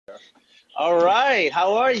All right.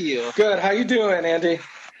 How are you? Good. How you doing, Andy?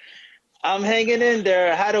 I'm hanging in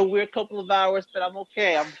there. I had a weird couple of hours, but I'm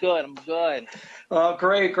okay. I'm good. I'm good. Oh,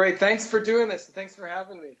 great, great. Thanks for doing this. Thanks for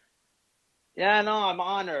having me. Yeah, no, I'm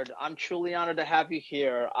honored. I'm truly honored to have you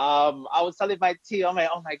here. I was telling my team, I'm like,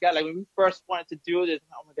 oh my God, like when we first wanted to do this,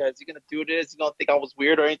 oh my God, is he gonna do this? You don't think I was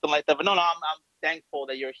weird or anything like that? But no, I'm thankful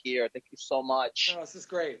that you're here. Thank you so much. Oh, this is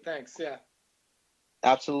great. Thanks. Yeah.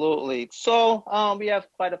 Absolutely. So, we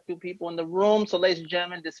have quite a few people in the room. So, ladies and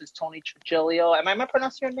gentlemen, this is Tony Trigilio. Am I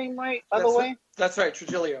pronouncing your name right, by the That's way? that's right,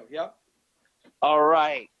 Trigilio. Yep. All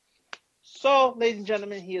right. So, ladies and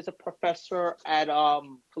gentlemen, he is a professor at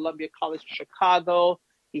Columbia College Chicago.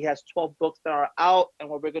 He has 12 books that are out, and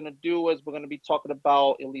what we're going to do is we're going to be talking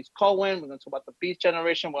about Elise Cowen. We're going to talk about the Beat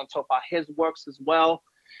Generation. We're going to talk about his works as well,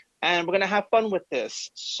 and we're going to have fun with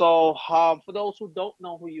this. So, for those who don't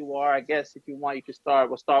know who you are, I guess if you want, you can start.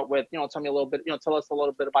 We'll start with, tell me a little bit, tell us a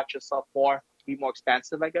little bit about yourself more, be more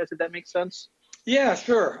expansive, I guess, if that makes sense. Yeah,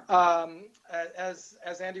 sure. As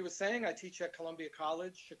Andy was saying, I teach at Columbia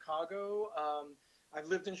College, Chicago. I've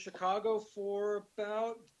lived in Chicago for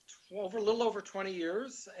about a little over 20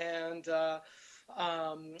 years, and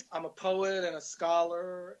I'm a poet and a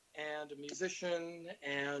scholar and a musician,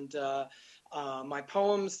 and my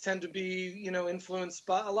poems tend to be, influenced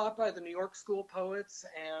a lot by the New York School poets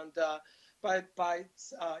and by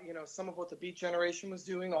some of what the Beat Generation was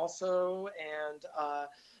doing also, and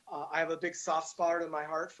I have a big soft spot in my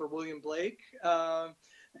heart for William Blake.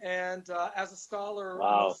 And as a scholar,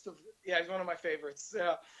 Wow. he's one of my favorites.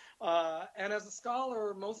 Yeah. And as a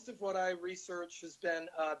scholar, most of what I research has been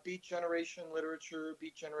Beat Generation literature,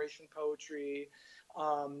 Beat Generation poetry.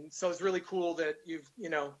 So it's really cool that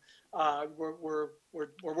we're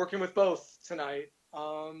working with both tonight.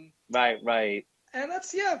 Right. And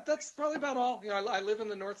that's probably about all. I live in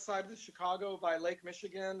the north side of Chicago by Lake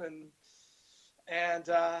Michigan, and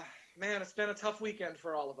man, it's been a tough weekend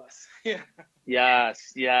for all of us. Yeah.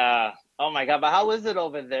 Yes, yeah. Oh my God, but how is it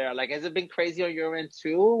over there? Like, has it been crazy on your end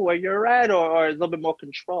too, where you're at, or a little bit more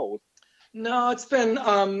controlled? No, it's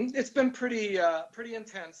been pretty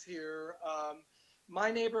intense here.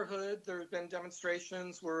 My neighborhood, there's been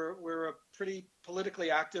demonstrations. We're a pretty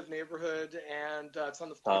politically active neighborhood, and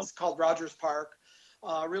it's called Rogers Park.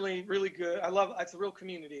 Really, really good. It's a real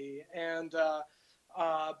community, and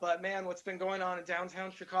but man, what's been going on in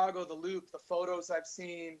downtown Chicago, the Loop, the photos I've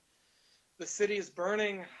seen, the city is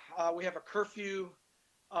burning. We have a curfew.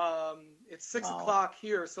 It's 6 o'clock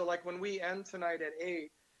here, so like when we end tonight at 8,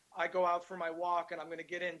 I go out for my walk, and I'm going to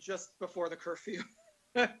get in just before the curfew.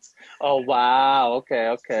 Oh wow,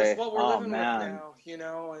 okay. Just what we're Oh living with man.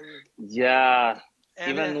 now, Yeah.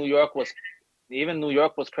 and Even New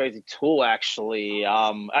York was crazy too, actually.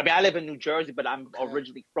 I mean, I live in New Jersey, but I'm okay.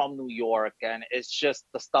 originally from New York, and it's just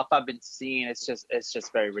the stuff I've been seeing. It's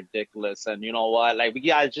just very ridiculous. And you know what? Like,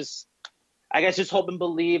 I guess just hope and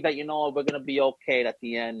believe that we're gonna be okay at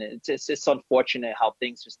the end. It's unfortunate how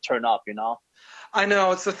things just turn up. I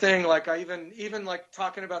know it's the thing. Like I even like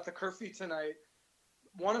talking about the curfew tonight.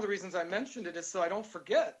 One of the reasons I mentioned it is so I don't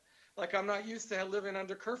forget. Like I'm not used to living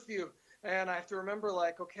under curfew. And I have to remember,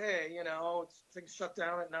 like, okay, things shut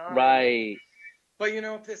down at 9. Right. But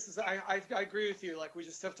I agree with you. Like, we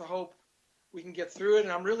just have to hope we can get through it.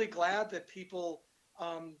 And I'm really glad that people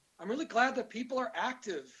are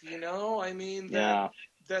active. I mean,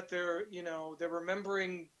 that they're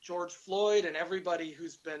remembering George Floyd and everybody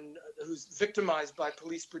who's victimized by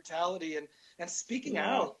police brutality and speaking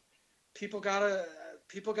out. We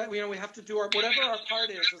have to do whatever our part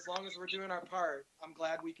is, as long as we're doing our part. I'm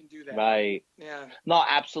glad we can do that. Right. Yeah. No,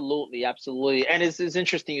 absolutely. And it's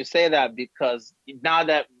interesting you say that, because now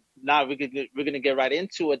we're gonna get right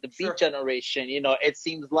into it. The Sure. Beat Generation, it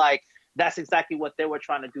seems like that's exactly what they were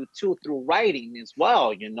trying to do too, through writing as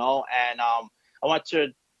well. And I want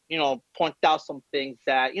to point out some things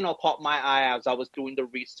that caught my eye as I was doing the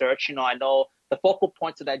research. I know the focal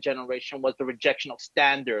points of that generation was the rejection of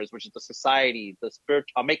standards, which is the society,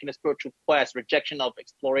 making a spiritual quest, rejection of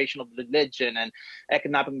exploration of religion and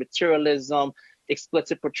economic materialism,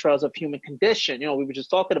 explicit portrayals of human condition. We were just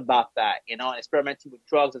talking about that, and experimenting with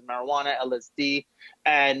drugs as marijuana, LSD.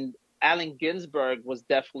 And Allen Ginsberg was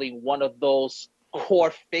definitely one of those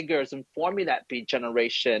core figures in forming that Beat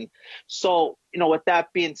Generation. So, with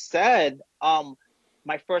that being said,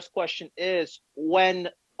 my first question is, when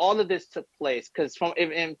all of this took place, because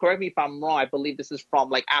and correct me if I'm wrong, I believe this is from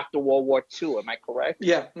like after World War II. Am I correct?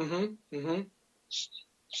 Yeah.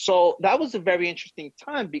 So that was a very interesting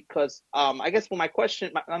time, because I guess my first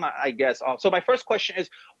question is,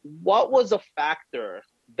 what was a factor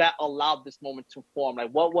that allowed this moment to form?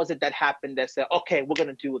 Like, what was it that happened that said, okay, we're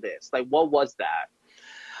gonna do this? Like, what was that?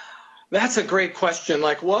 That's a great question.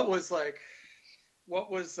 Like, what was the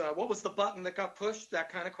button that got pushed?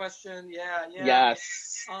 That kind of question. Yeah, yeah.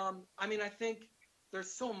 Yes. I mean, I think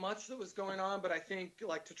there's so much that was going on, but I think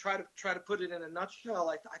like to try to put it in a nutshell,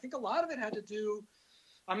 I think a lot of it had to do.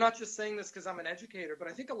 I'm not just saying this because I'm an educator, but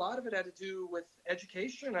I think a lot of it had to do with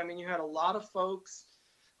education. I mean, you had a lot of folks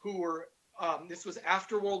who were. This was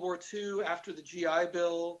after World War II, after the GI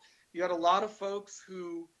Bill. You had a lot of folks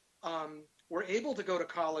who were able to go to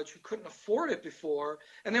college who couldn't afford it before,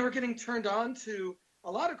 and they were getting turned on to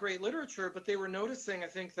a lot of great literature, but they were noticing, I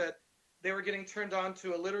think, that they were getting turned on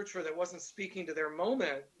to a literature that wasn't speaking to their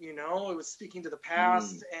moment. You know, it was speaking to the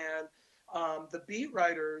past, and the beat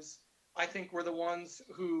writers, I think, were the ones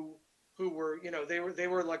who were, you know, they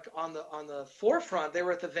were like on the forefront. They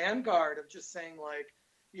were at the vanguard of just saying, like,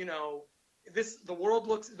 you know, the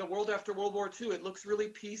world after World War II, it looks really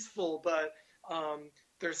peaceful, but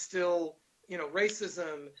there's still, you know,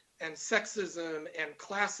 racism and sexism and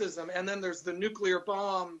classism, and then there's the nuclear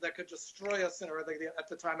bomb that could destroy us, or at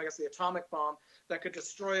the time, I guess, the atomic bomb that could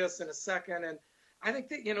destroy us in a second. And I think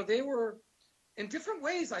that, you know, they were, in different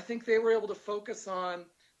ways, I think they were able to focus on,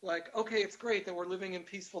 like, okay, it's great that we're living in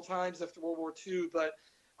peaceful times after World War II, but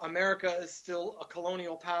America is still a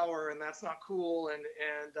colonial power, and that's not cool, and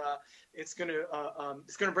it's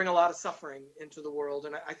gonna bring a lot of suffering into the world.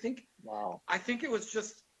 And I think, Wow. I think it was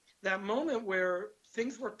just that moment where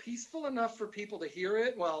things were peaceful enough for people to hear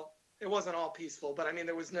it. Well, it wasn't all peaceful, but I mean,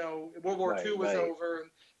 there was no, World War II was over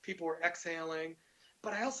and people were exhaling.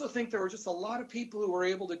 But I also think there were just a lot of people who were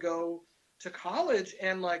able to go to college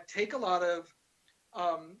and like take a lot of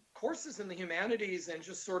courses in the humanities and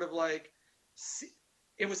just sort of like,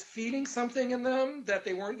 it was feeding something in them that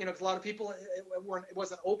they weren't, you know, 'cause a lot of people, it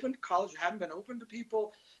wasn't open, college hadn't been open to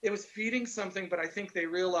people. It was feeding something, but I think they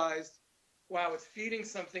realized, wow, it's feeding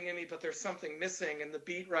something in me, but there's something missing, and the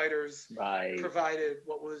beat writers provided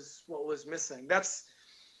what was missing. That's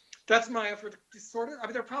my effort to sort of. I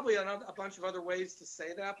mean, there are probably a bunch of other ways to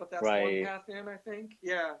say that, but that's one path in, I think.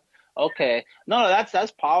 Yeah. Okay. No,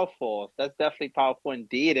 that's powerful. That's definitely powerful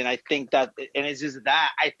indeed. And I think that, and it's just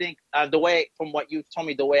that, I think the way, from what you told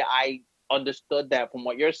me, the way I understood that from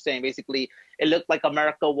what you're saying, basically, it looked like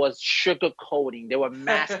America was sugarcoating. They were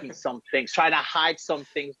masking some things, trying to hide some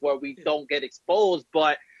things where we don't get exposed.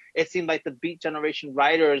 But it seemed like the Beat Generation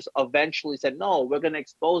writers eventually said, no, we're going to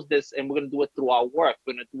expose this, and we're going to do it through our work.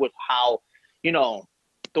 We're going to do it how, you know,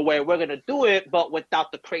 the way we're going to do it, but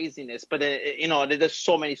without the craziness. But, you know, there's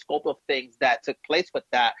so many scope of things that took place with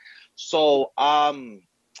that. So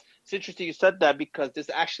it's interesting you said that, because this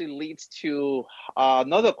actually leads to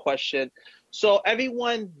another question. So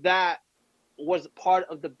everyone that was part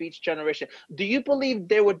of the Beach Generation, do you believe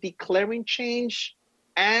they were declaring change,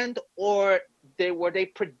 and or were they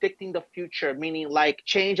predicting the future? Meaning like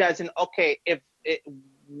change as in, okay, if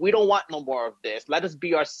we don't want no more of this, let us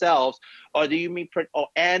be ourselves? Or do you mean,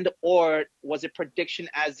 or was it prediction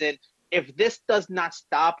as in, if this does not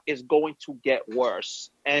stop, it's going to get worse?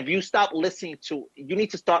 And if you stop listening you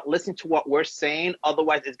need to start listening to what we're saying.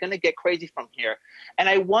 Otherwise, it's going to get crazy from here. And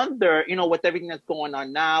I wonder, you know, with everything that's going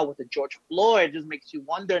on now with the George Floyd, it just makes you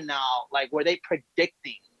wonder now, like, were they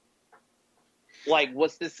predicting? Like,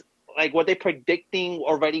 were they predicting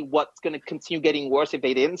already what's going to continue getting worse if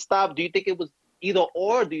they didn't stop? Do you think it was either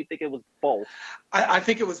or? Do you think it was both? I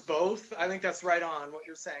think it was both. I think that's right on what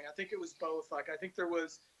you're saying. I think it was both. Like, I think there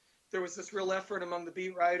was this real effort among the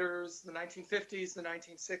beat writers, the 1950s, the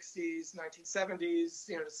 1960s, 1970s,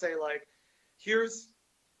 you know, to say, like, here's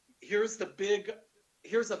a big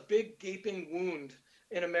gaping wound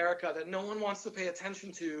in America that no one wants to pay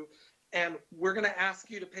attention to, and we're going to ask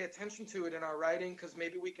you to pay attention to it in our writing, because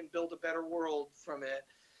maybe we can build a better world from it.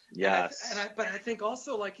 Yes. But I think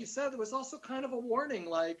also, like you said, there was also kind of a warning,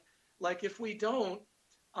 like if we don't,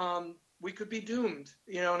 we could be doomed,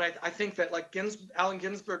 you know. And I think that, like, Allen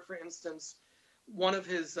Ginsberg, for instance, one of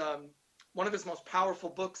his most powerful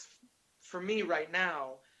books for me right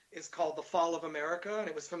now is called The Fall of America, and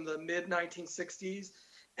it was from the mid 1960s.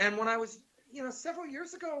 And when I was, you know, several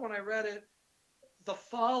years ago when I read it, the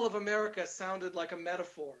fall of America sounded like a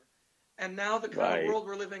metaphor. And now the kind of world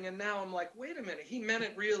we're living in now, I'm like, wait a minute, he meant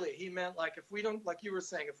it really. He meant, like, if we don't, like you were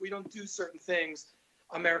saying, if we don't do certain things,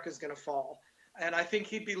 America's going to fall. And I think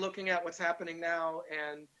he'd be looking at what's happening now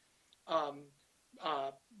and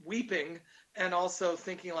weeping, and also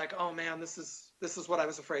thinking, like, oh man, this is what I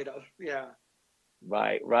was afraid of. Yeah.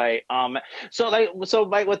 Right. So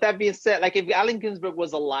with that being said, like, if Allen Ginsberg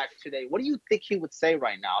was alive today, what do you think he would say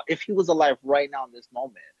right now, if he was alive right now in this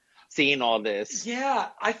moment? seeing all this. Yeah,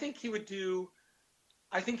 I think he'd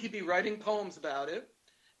be writing poems about it.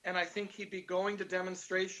 And I think he'd be going to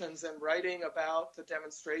demonstrations and writing about the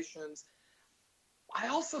demonstrations. I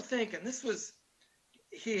also think, and this was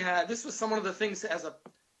some of the things as a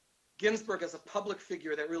Ginsberg as a public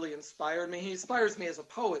figure that really inspired me. He inspires me as a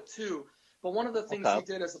poet too. But one of the things he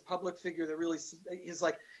did as a public figure that really is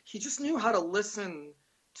like, he just knew how to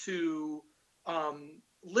to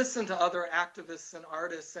listen to other activists and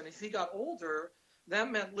artists. And as he got older,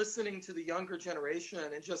 that meant listening to the younger generation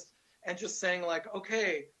and just saying like,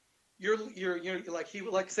 okay, you're like, he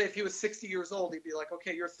would like say if he was 60 years old, he'd be like,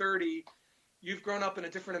 okay, you're 30, you've grown up in a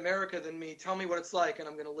different America than me. Tell me what it's like, and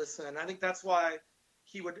I'm going to listen. And I think that's why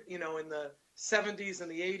he would, in the 70s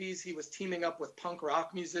and the 80s, he was teaming up with punk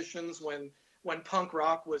rock musicians when punk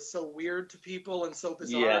rock was so weird to people and so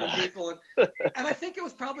bizarre to people. And I think it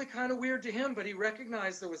was probably kind of weird to him, but he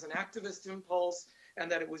recognized there was an activist impulse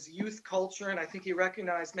and that it was youth culture. And I think he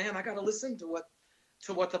recognized, man, I got to listen to what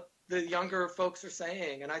the younger folks are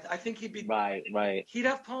saying. And I think he'd be right. He'd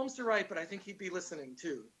have poems to write, but I think he'd be listening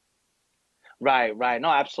too. Right. No,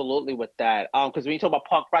 absolutely with that. Because when you talk about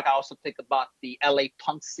punk rock, I also think about the LA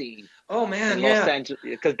punk scene. Oh man, in yeah. Los Angeles,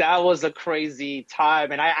 because that was a crazy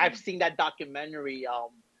time, and I've seen that documentary,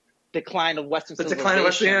 Decline of Western Civilization. The Decline of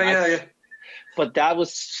Western, yeah. But that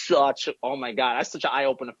was oh my God, that's such an eye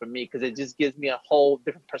opener for me because it just gives me a whole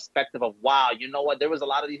different perspective of wow, you know what? There was a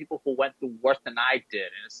lot of these people who went through worse than I did,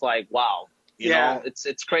 and it's like wow. You know,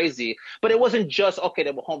 it's crazy. But it wasn't just, okay,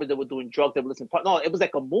 they were homeless, they were doing drugs, they were listening. No, it was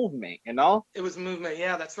like a movement, you know? It was a movement.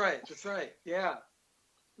 Yeah, that's right. Yeah.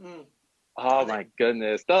 Oh, my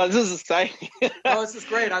goodness. No, this is exciting. No, this is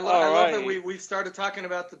great. I love that we've started talking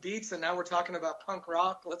about the beats, and now we're talking about punk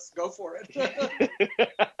rock. Let's go for it.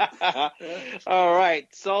 All right.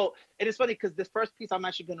 So it is funny because this first piece I'm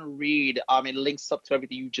actually going to read, it links up to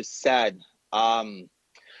everything you just said.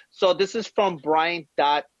 So this is from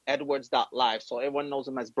Brian.Edwards.live. So everyone knows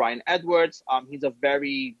him as Brian Edwards. He's a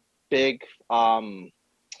very big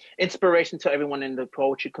inspiration to everyone in the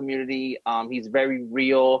poetry community. He's very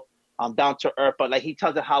real, down to earth, but like he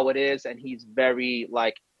tells it how it is, and he's very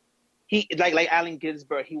like Allen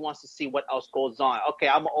Ginsberg. He wants to see what else goes on. Okay,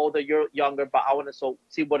 I'm older, you're younger, but I want to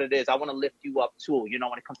see what it is. I want to lift you up too. You know,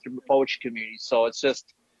 when it comes to the poetry community. So it's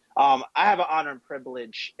just. I have an honor and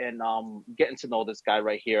privilege in getting to know this guy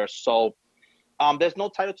right here. So there's no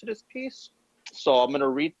title to this piece. So I'm going to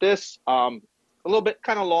read this. A little bit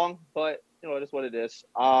kind of long, but, it is what it is.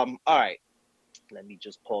 All right. Let me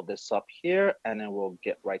just pull this up here, and then we'll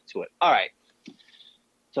get right to it. All right.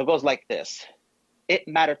 So it goes like this. It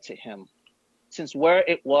mattered to him. Since where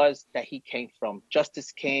it was that he came from,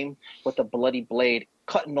 justice came with a bloody blade,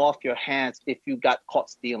 cutting off your hands if you got caught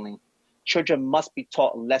stealing. Children must be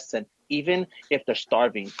taught a lesson, even if they're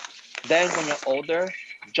starving. Then when you're older,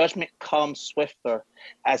 judgment comes swifter,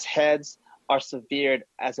 as heads are severed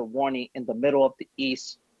as a warning in the middle of the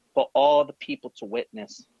East for all the people to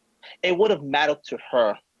witness. It would have mattered to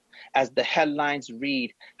her, as the headlines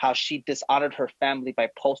read, how she dishonored her family by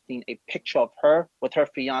posting a picture of her with her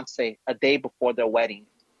fiancé a day before their wedding.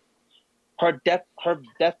 Her death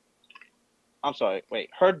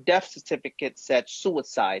certificate said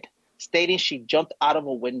suicide, stating she jumped out of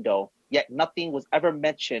a window, yet nothing was ever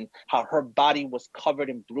mentioned how her body was covered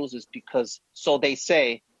in bruises because, so they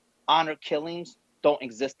say, honor killings don't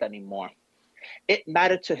exist anymore. It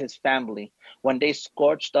mattered to his family when they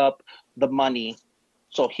scorched up the money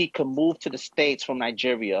so he could move to the States from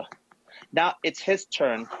Nigeria. Now it's his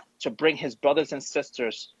turn to bring his brothers and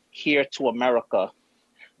sisters here to America,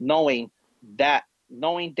 knowing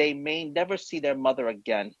they may never see their mother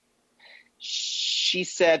again. She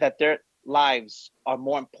said that their lives are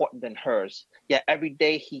more important than hers, yet every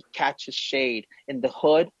day he catches shade in the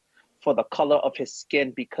hood for the color of his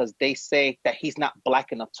skin because they say that he's not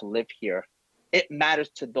black enough to live here. It matters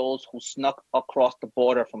to those who snuck across the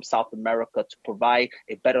border from South America to provide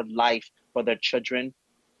a better life for their children,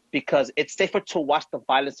 because it's safer to watch the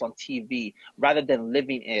violence on TV rather than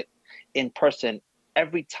living it in person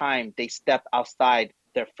every time they step outside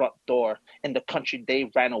their front door in the country they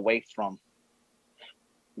ran away from,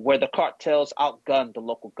 where the cartels outgun the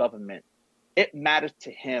local government. It matters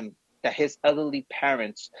to him that his elderly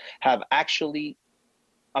parents have an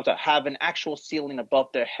actual ceiling above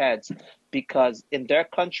their heads, because in their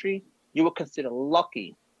country, you were considered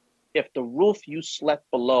lucky if the roof you slept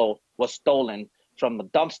below was stolen from a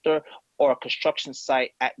dumpster or a construction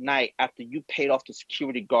site at night after you paid off the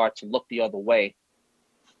security guard to look the other way.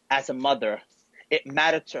 As a mother, it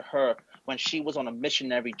mattered to her when she was on a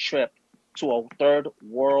missionary trip to a third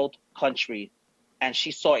world country and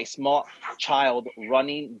she saw a small child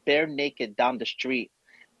running bare naked down the street.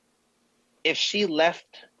 If she left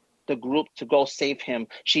the group to go save him,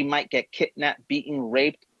 she might get kidnapped, beaten,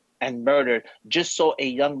 raped, and murdered just so a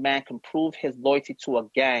young man can prove his loyalty to a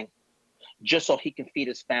gang, just so he can feed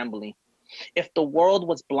his family. If the world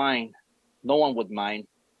was blind, no one would mind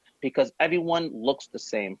because everyone looks the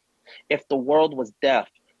same. If the world was deaf,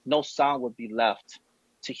 no sound would be left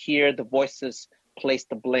to hear the voices place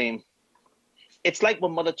the blame. It's like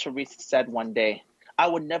what Mother Teresa said one day, I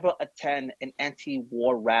would never attend an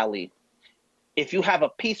anti-war rally. If you have a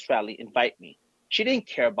peace rally, invite me. She didn't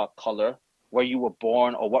care about color, where you were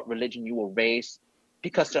born, or what religion you were raised,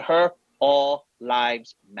 because to her, all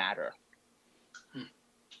lives matter.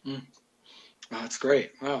 Oh, that's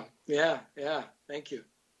great. Wow. Yeah. Thank you.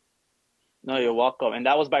 No, you're welcome. And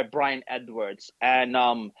that was by Brian Edwards. And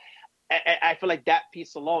I feel like that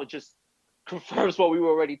piece alone just confirms what we were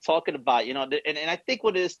already talking about, you know. And I think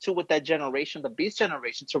what it is too with that generation, the Beast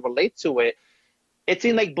generation, to relate to it, it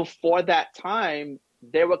seemed like before that time,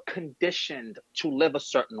 they were conditioned to live a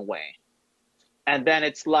certain way. And then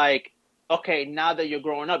it's like, okay, now that you're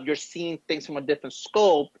growing up, you're seeing things from a different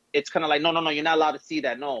scope. It's kind of like, no, you're not allowed to see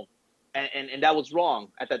that. No. And that was wrong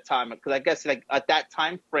at that time. Because I guess like at that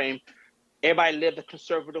time frame, everybody lived a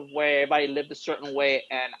conservative way. Everybody lived a certain way.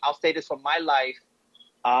 And I'll say this for my life.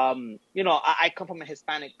 You know, I come from a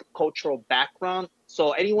Hispanic cultural background.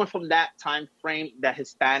 So anyone from that time frame, that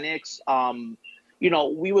Hispanics, you know,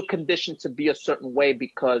 we were conditioned to be a certain way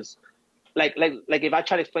because like if I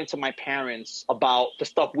try to explain to my parents about the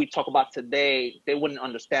stuff we talk about today, they wouldn't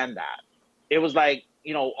understand that. It was like,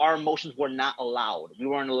 you know, our emotions were not allowed. We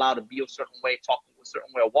weren't allowed to be a certain way, talk a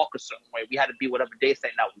certain way, or walk a certain way. We had to be whatever they say,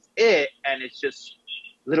 and that was it. And it's just,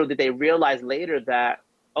 little did they realize later that,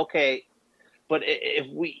 okay, but if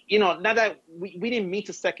we, you know, not that we didn't mean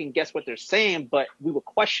to second guess what they're saying, but we were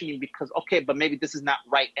questioning because, okay, but maybe this is not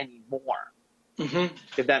right anymore. Mm-hmm.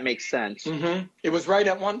 If that makes sense. Mm-hmm. It was right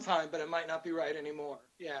at one time, but it might not be right anymore.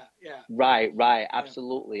 Yeah. Right.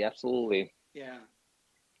 Absolutely. Yeah.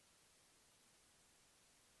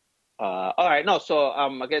 All right. No, so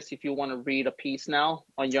I guess if you want to read a piece now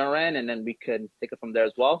on your end, and then we could take it from there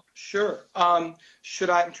as well. Sure. I'm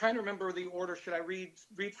trying to remember the order. Should I read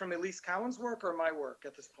from Elise Cowen's work or my work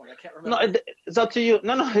at this point? I can't remember. No, it's up to you.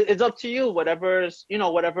 No, it's up to you. Whatever's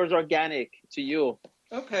organic to you.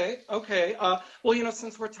 Okay. Well, you know,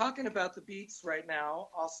 since we're talking about the beats right now,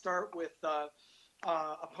 I'll start with a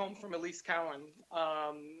poem from Elise Cowen.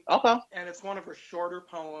 Okay. And it's one of her shorter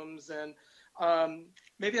poems. And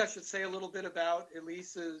maybe I should say a little bit about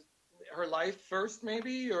her life first,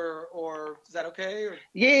 maybe, or is that okay? Or?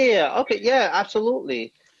 Yeah. Okay. Yeah.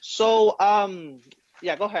 Absolutely. So,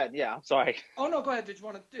 yeah. Go ahead. Yeah. I'm sorry. Oh no. Go ahead. Did you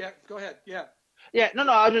want to? Yeah. Go ahead. Yeah. Yeah. No.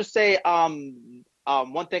 I'll just say,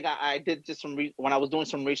 one thing I did just when I was doing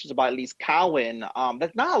some research about Elise Cowen,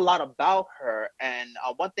 there's not a lot about her. And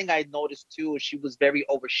one thing I noticed too is she was very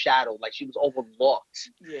overshadowed, like she was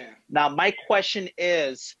overlooked. Yeah. Now, my question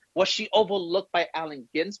is, was she overlooked by Allen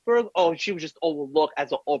Ginsberg, or she was just overlooked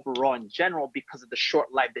as an overall in general because of the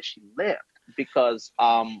short life that she lived? Because,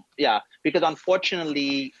 because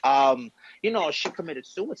unfortunately, you know, she committed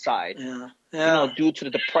suicide, you know, due to the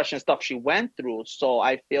depression stuff she went through. So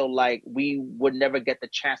I feel like we would never get the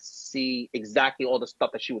chance to see exactly all the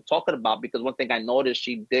stuff that she was talking about. Because one thing I noticed,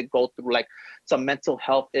 she did go through like some mental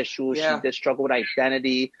health issues. Yeah. She did struggle with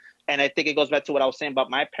identity. And I think it goes back to what I was saying about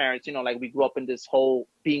my parents. You know, like we grew up in this whole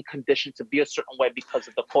being conditioned to be a certain way because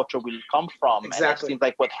of the culture we come from. Exactly. And it seems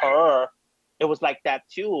like with her, it was like that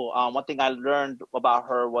too. One thing I learned about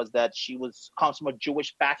her was that she comes from a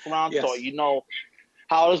Jewish background. Yes. So, you know,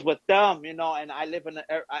 how it was with them, you know, and I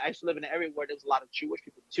used to live in an area where there's a lot of Jewish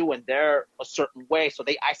people too, and they're a certain way. So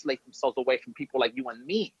they isolate themselves away from people like you and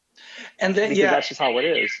me. And then, that's just how it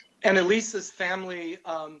is. And Elise's family,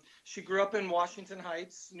 she grew up in Washington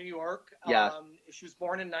Heights, New York. Yeah. She was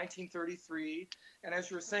born in 1933. And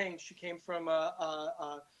as you were saying, she came from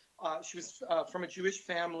she was from a Jewish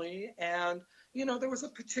family. And, you know, there was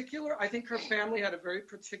I think her family had a very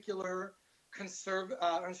particular I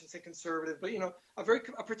shouldn't say conservative, but, you know, a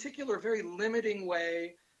particular, very limiting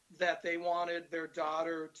way that they wanted their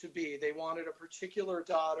daughter to be. They wanted a particular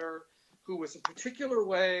daughter who was a particular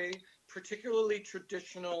way, particularly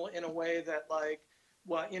traditional in a way that, like,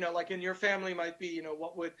 what, you know, like in your family might be, you know,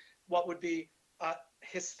 what would be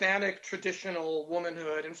Hispanic traditional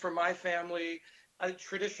womanhood, and for my family, a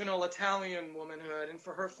traditional Italian womanhood, and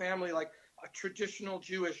for her family, like a traditional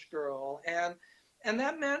Jewish girl, and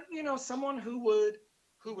that meant, you know, someone who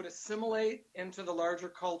would assimilate into the larger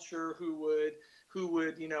culture, who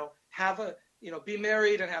would, you know, have be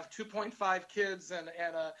married and have 2.5 kids and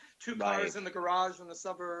two cars in the garage in the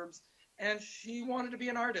suburbs. And she wanted to be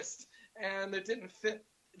an artist, and it didn't fit.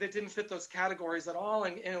 That didn't fit those categories at all.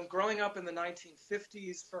 And growing up in the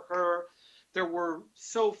 1950s for her, there were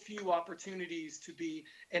so few opportunities to be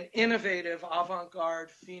an innovative, avant-garde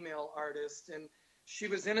female artist. And she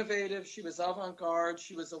was innovative, she was avant-garde,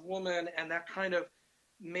 she was a woman, and that kind of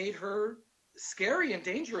made her scary and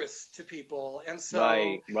dangerous to people. And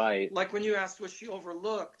so, like when you asked, was she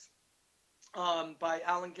overlooked by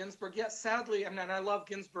Allen Ginsberg? Yes, sadly. I mean, and I love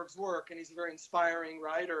Ginsberg's work, and he's a very inspiring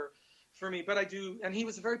writer for me. But I do, and he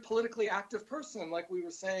was a very politically active person, like we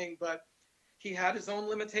were saying, but he had his own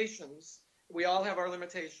limitations. We all have our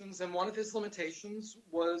limitations, and one of his limitations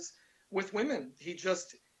was with women.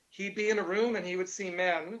 He'd be in a room and he would see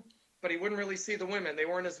men, but he wouldn't really see the women. They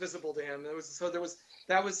weren't as visible to him.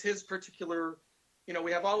 That was his particular,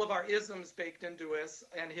 we have all of our isms baked into us,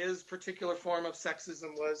 and his particular form of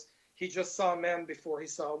sexism was he just saw men before he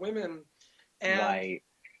saw women. And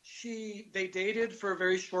they dated for a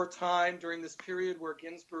very short time during this period where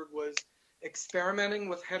Ginsberg was experimenting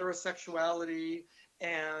with heterosexuality,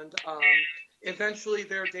 and eventually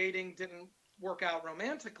their dating didn't work out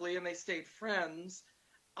romantically, and they stayed friends.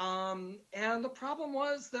 And the problem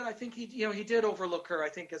was that I think he did overlook her, I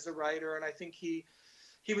think, as a writer, and I think he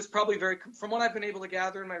was probably from what I've been able to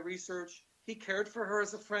gather in my research, he cared for her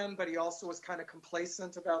as a friend, but he also was kind of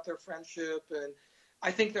complacent about their friendship, and I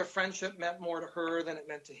think their friendship meant more to her than it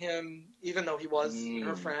meant to him, even though he was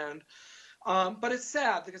her friend. But it's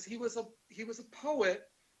sad because he was a poet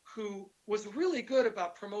who was really good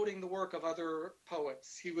about promoting the work of other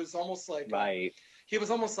poets. He was almost like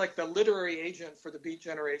the literary agent for the Beat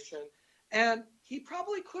Generation, and he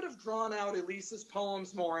probably could have drawn out Elise's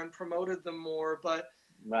poems more and promoted them more. But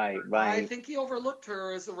I think he overlooked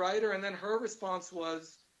her as a writer, and then her response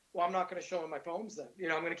was, well, I'm not going to show him my poems then.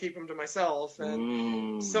 I'm going to keep them to myself.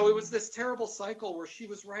 And so it was this terrible cycle where she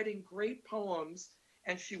was writing great poems,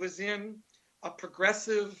 and she was in a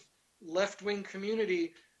progressive left-wing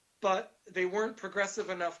community, but they weren't progressive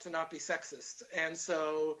enough to not be sexist. And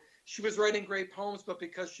so she was writing great poems, but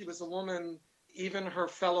because she was a woman, even her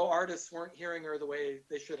fellow artists weren't hearing her the way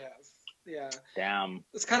they should have. Yeah. Damn.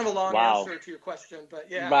 It's kind of a long answer to your question, but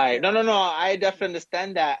yeah. Right. No. I definitely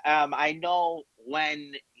understand that. I know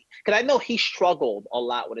because I know he struggled a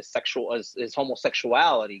lot with his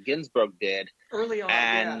homosexuality. Ginsberg did early on.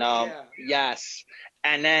 And yes.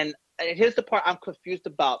 And then here's the part I'm confused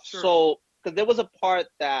about. Sure. So, because there was a part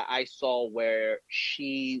that I saw where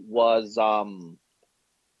she was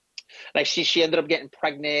like she ended up getting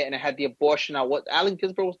pregnant and had the abortion. Now, what Allen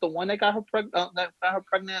Ginsberg was the one that got her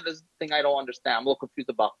pregnant? This is the thing I don't understand. I'm a little confused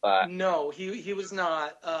about that. No, he was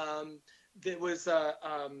not. There was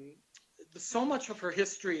so much of her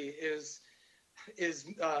history is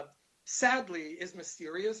sadly is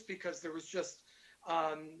mysterious, because there was just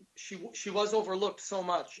she was overlooked so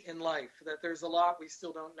much in life that there's a lot we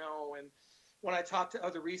still don't know. And when I talk to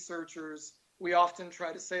other researchers, we often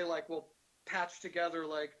try to say, like, we'll patch together,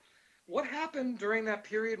 like, what happened during that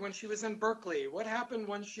period when she was in Berkeley? What happened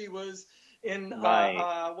when she was in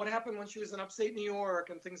what happened when she was in upstate New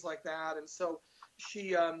York and things like that? And so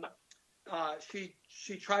she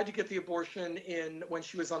tried to get the abortion when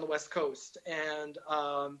she was on the West Coast, and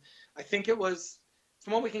I think it was,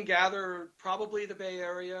 from what we can gather, probably the Bay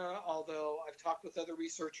Area, although I've talked with other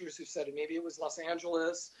researchers who said maybe it was Los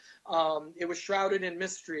Angeles. It was shrouded in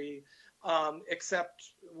mystery, except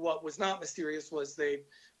what was not mysterious was the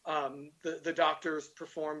doctors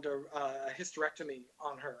performed a hysterectomy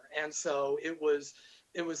on her, and so it was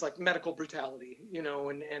like medical brutality,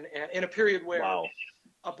 and in a period where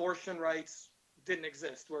abortion rights didn't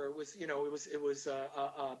exist, where it was like it was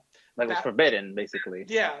forbidden, basically.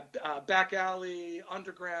 Back alley,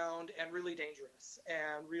 underground, and really dangerous,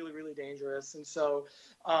 and so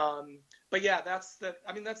but yeah, that's the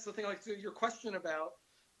thing. Like, to your question about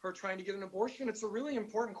her trying to get an abortion, it's a really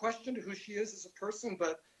important question to who she is as a person.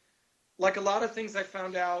 But like a lot of things I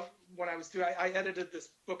found out when I was I edited this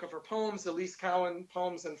book of her poems, Elise Cowen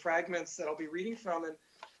Poems and Fragments, that I'll be reading from. And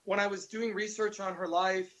when I was doing research on her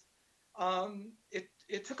life,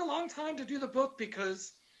 it took a long time to do the book,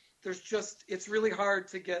 because it's really hard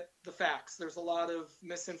to get the facts. There's a lot of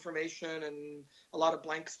misinformation and a lot of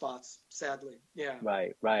blank spots, sadly. Yeah.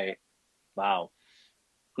 Right. Wow.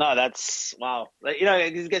 No, that's wow.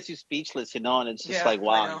 It just gets you speechless, and it's just like,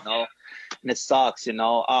 wow, and it sucks, I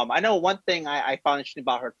know one thing I found interesting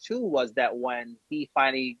about her too was that when he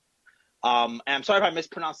finally And I'm sorry if I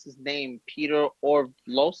mispronounced his name, Peter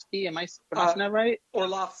Orlovsky. Am I pronouncing that right?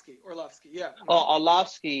 Orlovsky, yeah. Oh,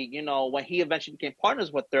 Orlovsky, you know, when he eventually became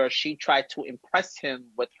partners with her, she tried to impress him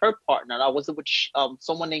with her partner. Now, was it with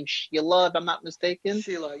someone named Sheila, if I'm not mistaken?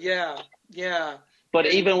 Sheila, yeah, yeah. But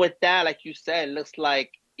And even with that, like you said, it looks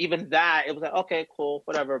like even that, it was like, okay, cool,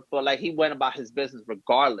 whatever. But like he went about his business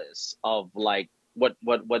regardless of like what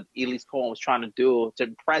Elise Cowen was trying to do to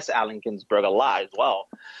impress Allen Ginsberg a lot as well.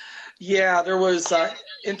 yeah, there was,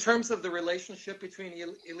 in terms of the relationship between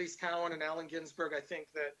Elise Cowen and Allen Ginsberg, I think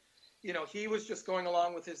that, you know, he was just going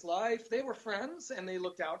along with his life. They were friends and they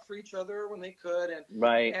looked out for each other when they could.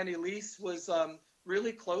 Right. And Elise was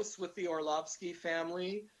really close with the Orlovsky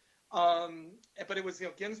family. But it was, you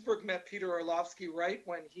know, Ginsberg met Peter Orlovsky right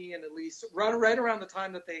when he and Elise, right around the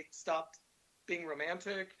time that they stopped being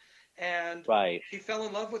romantic. And right. he fell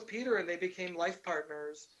in love with Peter and they became life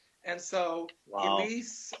partners. And so wow.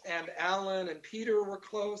 Elise and Alan and Peter were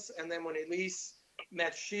close. And then when Elise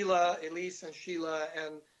met Sheila, Elise and Sheila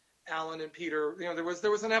and Alan and Peter, you know,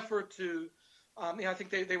 there was an effort to, you know, I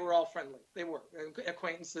think they were all friendly. They were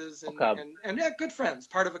acquaintances and yeah, good friends,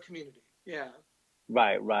 part of a community. Yeah.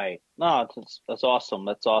 Right. No, that's awesome.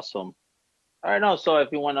 That's awesome. All right, no. So if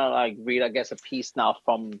you want to like read, I guess, a piece now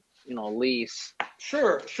from, you know, Elise.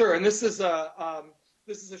 Sure. And this is a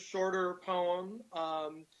shorter poem.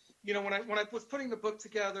 You know, when I was putting the book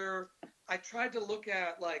together, I tried to look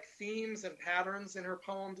at like themes and patterns in her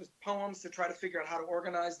poems to try to figure out how to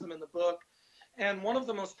organize them in the book. And one of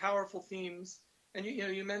the most powerful themes, and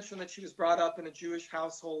you mentioned that she was brought up in a Jewish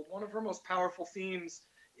household. One of her most powerful themes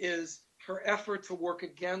is her effort to work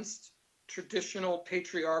against traditional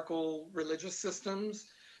patriarchal religious systems.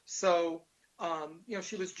 So, you know,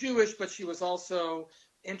 she was Jewish, but she was also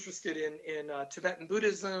interested in Tibetan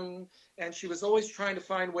Buddhism, and she was always trying to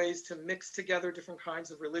find ways to mix together different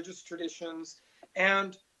kinds of religious traditions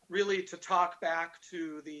and really to talk back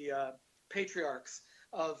to the patriarchs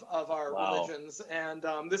of our wow. religions. And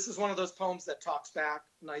this is one of those poems that talks back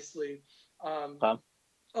nicely.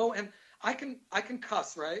 Oh, and I can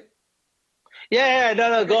cuss, right? Yeah,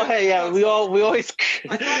 no, go ahead. Yeah, we always,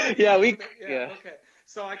 yeah. Okay.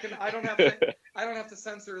 So I don't have to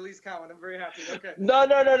censor Elise Cowen. I'm very happy. Okay. No.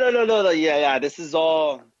 Yeah. This is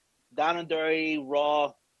all down and dirty,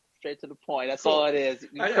 raw, straight to the point. That's all it is.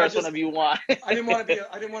 You curse whenever you want. I didn't want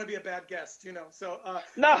to be a bad guest, you know. So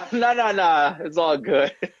no. It's all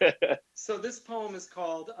good. So this poem is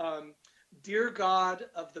called "Dear God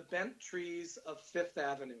of the Bent Trees of Fifth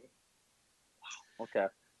Avenue." Okay.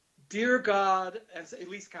 Dear God, as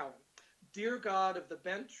Elise Cowen, dear God of the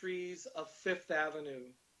bent trees of Fifth Avenue,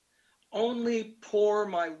 only pour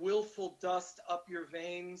my willful dust up your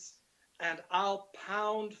veins, and I'll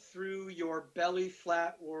pound through your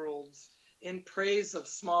belly-flat worlds in praise of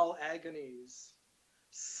small agonies.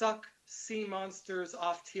 Suck sea monsters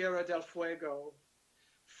off Tierra del Fuego.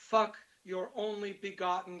 Fuck your only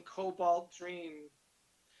begotten cobalt dream.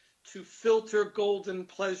 To filter golden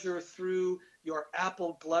pleasure through your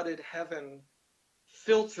apple-glutted heaven,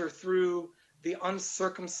 filter through the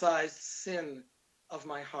uncircumcised sin of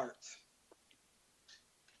my heart.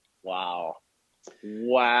 Wow.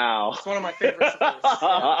 It's one of my favorites.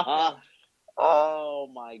 Yeah. Oh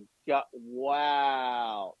my God.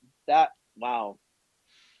 Wow. Wow.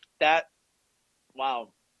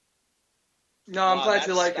 No, I'm glad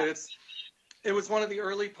you like it. It was one of the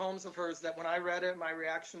early poems of hers that when I read it, my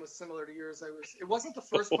reaction was similar to yours. It wasn't the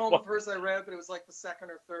first poem of hers I read, but it was like the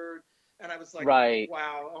second or third. And I was like, right.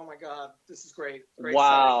 Wow, oh my God, this is great.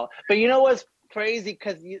 Wow. Stuff. But you know what's crazy?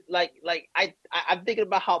 Because I'm thinking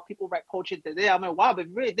about how people write poetry today. I'm like, wow, but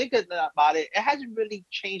really thinking about it, it hasn't really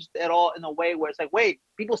changed at all in a way where it's like, wait,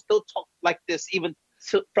 people still talk like this even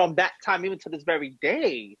from that time, even to this very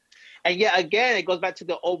day. And yet again, it goes back to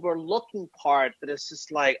the overlooking part that it's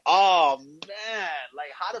just like, oh man, like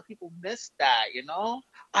how do people miss that, you know?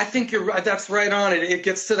 I think you're right. That's right on it. It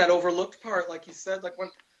gets to that overlooked part, like you said. Like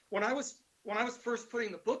when I was first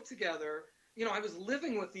putting the book together, you know, I was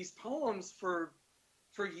living with these poems for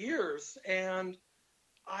years, and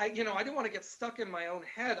I didn't want to get stuck in my own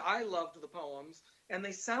head. I loved the poems, and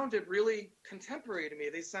they sounded really contemporary to me.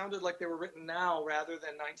 They sounded like they were written now rather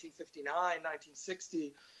than 1959,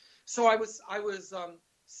 1960. So I was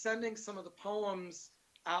sending some of the poems.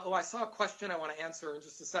 I saw a question I want to answer in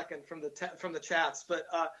just a second from the chats, but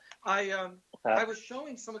I was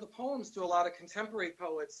showing some of the poems to a lot of contemporary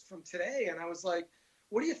poets from today, and I was like,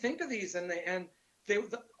 "What do you think of these?" And they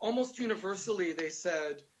almost universally they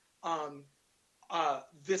said,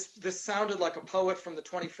 "This sounded like a poet from the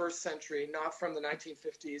 21st century, not from the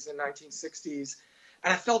 1950s and 1960s,"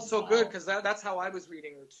 and I felt so good because that's how I was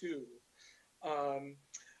reading her too.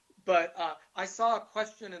 But I saw a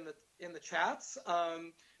question in the chats.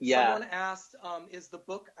 Yeah. Someone asked, "Is the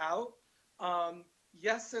book out?"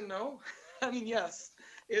 Yes and no. I mean, yes.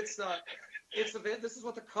 It's a bit. This is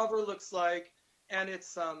what the cover looks like, and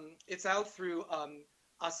it's out through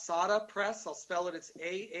Asada Press. I'll spell it. It's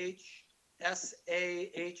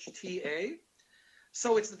Ahsahta.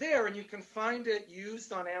 So it's there, and you can find it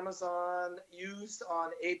used on Amazon, used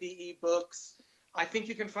on ABE Books. I think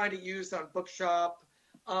you can find it used on Bookshop.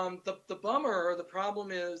 The bummer, or the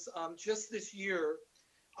problem is, just this year,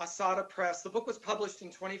 Asada Press, the book was published in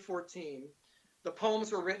 2014. The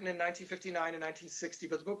poems were written in 1959 and 1960,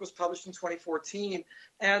 but the book was published in 2014.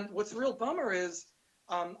 And what's a real bummer is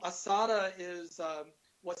Asada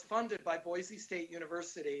was funded by Boise State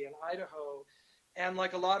University in Idaho. And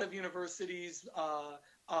like a lot of universities,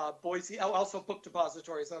 Boise, also Book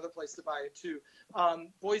Depository is another place to buy it too.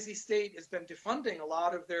 Boise State has been defunding a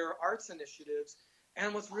lot of their arts initiatives.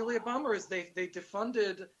 And what's really a bummer is they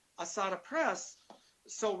defunded Asada Press.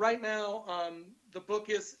 So right now, the book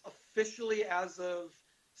is officially, as of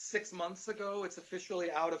 6 months ago, it's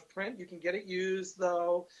officially out of print. You can get it used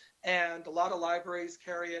though, and a lot of libraries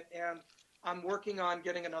carry it. And I'm working on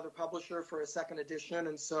getting another publisher for a second edition.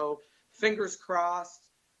 And so fingers crossed,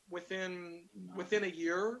 within a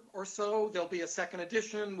year or so, there'll be a second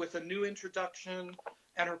edition with a new introduction,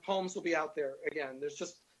 and her poems will be out there again. There's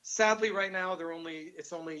just, sadly right now,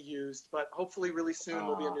 it's only used, but hopefully really soon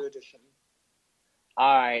there'll be a new edition.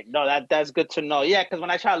 All right. No, that's good to know. Yeah, because when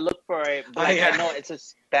I try to look for it, but I know it's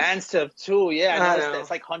expensive too. Yeah, I know it's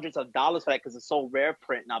like hundreds of dollars for that because it's so rare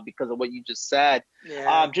print now because of what you just said.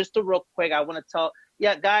 Yeah. Just a real quick, I want to tell,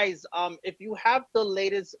 guys, if you have the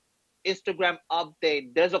latest Instagram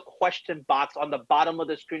update, there's a question box on the bottom of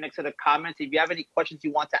the screen next to the comments. If you have any questions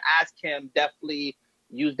you want to ask him, definitely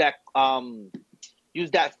use that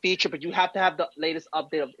feature, but you have to have the latest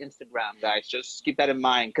update of Instagram, guys. Just keep that in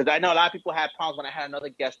mind, because I know a lot of people had problems when I had another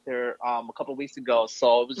guest there a couple of weeks ago,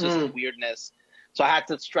 so it was just weirdness. So I had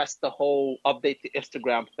to stress the whole update to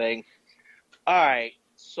Instagram thing. All right,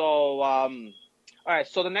 so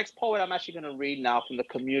the next poet I'm actually going to read now from the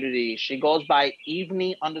community. She goes by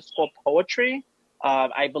Evening_Poetry.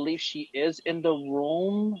 I believe she is in the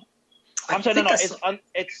room. I'm sorry,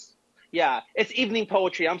 it's Evening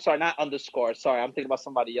Poetry. I'm sorry, not underscore. Sorry, I'm thinking about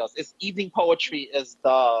somebody else. It's Evening Poetry is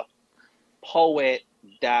the poet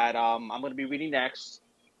that I'm going to be reading next.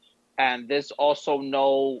 And there's also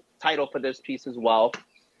no title for this piece as well.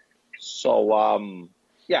 So,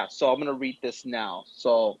 so I'm going to read this now.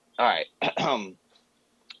 So, all right.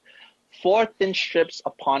 4 thin strips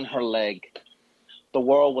upon her leg. The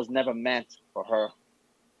world was never meant for her.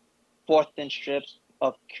 4 thin strips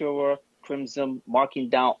of pure crimson, marking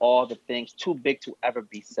down all the things too big to ever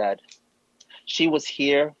be said. She was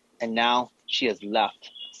here, and now she has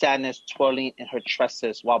left. Sadness twirling in her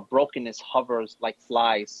tresses, while brokenness hovers like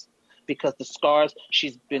flies. Because the scars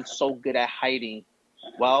she's been so good at hiding,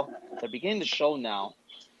 well, they're beginning to show now.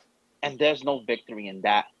 And there's no victory in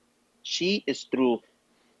that. She is through,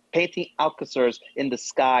 painting Alcazars in the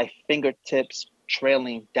sky, fingertips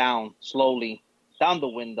trailing down slowly, down the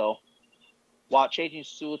window. While changing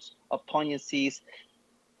suits of poignancies,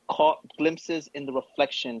 caught glimpses in the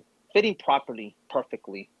reflection, fitting properly,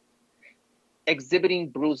 perfectly. Exhibiting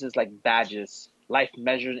bruises like badges, life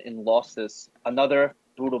measured in losses, another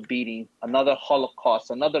brutal beating, another holocaust,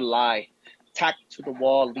 another lie, tacked to the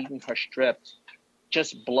wall, leaving her stripped.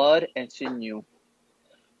 Just blood and sinew.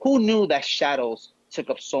 Who knew that shadows took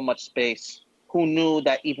up so much space? Who knew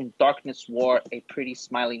that even darkness wore a pretty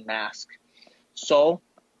smiling mask? So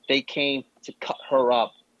they came to cut her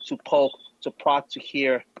up, to poke, to prod, to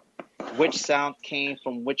hear which sound came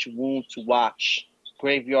from which wound to watch.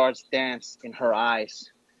 Graveyards dance in her eyes.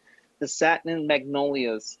 The satin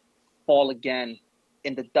magnolias fall again.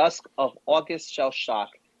 In the dusk of August shell shock,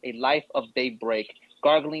 a life of daybreak,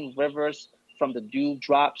 gargling rivers from the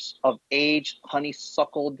dewdrops of aged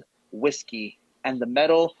honeysuckled whiskey, and the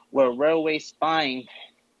meadow where railway spine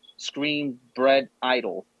screamed bread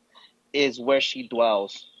idle is where she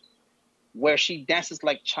dwells, where she dances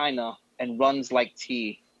like china and runs like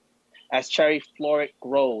tea, as cherry floret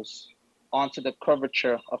grows onto the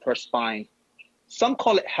curvature of her spine. Some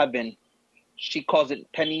call it heaven. She calls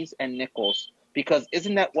it pennies and nickels, because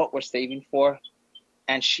isn't that what we're saving for?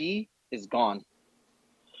 And she is gone,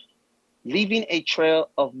 leaving a trail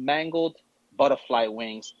of mangled butterfly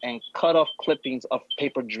wings and cut off clippings of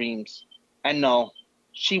paper dreams. And no,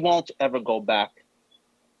 she won't ever go back.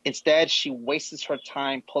 Instead, she wastes her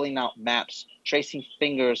time pulling out maps, tracing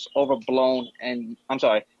fingers over brown and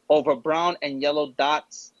yellow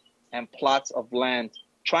dots and plots of land,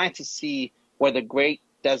 trying to see where the great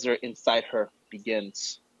desert inside her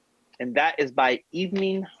begins. And that is by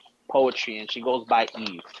Evening Poetry, and she goes by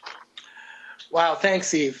Eve. Wow,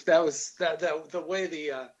 thanks, Eve. That was the way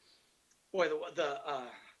boy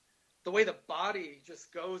the way the body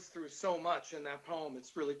just goes through so much in that poem.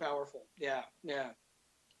 It's really powerful. Yeah, yeah.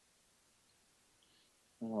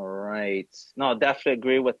 All right. No, definitely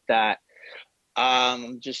agree with that.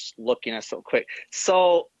 I'm just looking at so quick.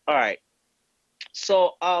 So, all right.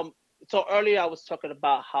 So, so earlier I was talking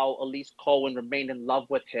about how Elise Cowen remained in love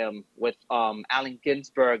with him, with Allen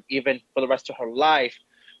Ginsberg, even for the rest of her life.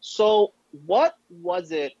 So, what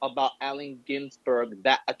was it about Allen Ginsberg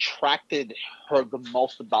that attracted her the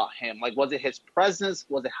most about him? Like, was it his presence?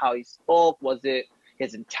 Was it how he spoke? Was it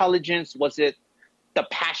his intelligence? Was it the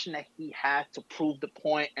passion that he had to prove the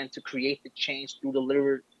point and to create the change through the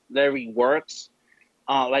literary works?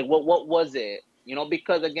 Like, what was it? You know,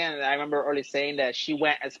 because again, I remember early saying that she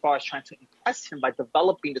went as far as trying to impress him by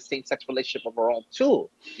developing the same-sex relationship of her own too.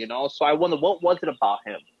 You know, so I wonder, what was it about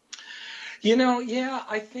him? You know, yeah,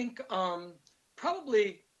 I think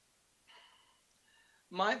probably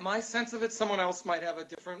my sense of it. Someone else might have a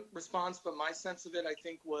different response, but my sense of it, I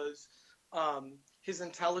think, was his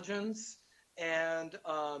intelligence and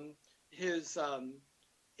his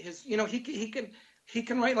you know, he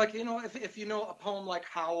can write, like, you know, if you know, a poem like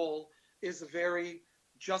Howl is a very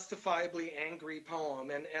justifiably angry poem,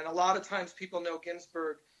 and a lot of times people know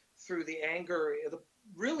Ginsberg through the anger, the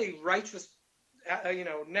really righteous, you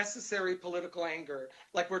know, necessary political anger,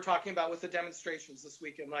 like we're talking about with the demonstrations this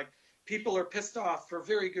weekend. Like, people are pissed off for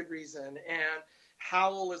very good reason, and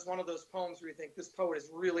Howl is one of those poems where you think this poet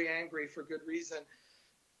is really angry for good reason.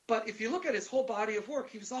 But if you look at his whole body of work,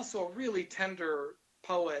 he was also a really tender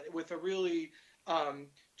poet with a really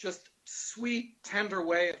just sweet, tender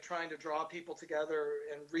way of trying to draw people together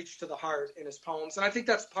and reach to the heart in his poems. And I think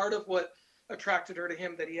that's part of what attracted her to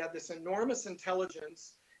him, that he had this enormous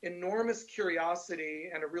intelligence, enormous curiosity,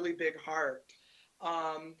 and a really big heart.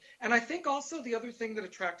 And I think also the other thing that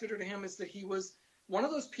attracted her to him is that he was one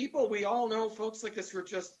of those people, we all know folks like this who are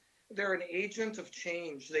just, they're an agent of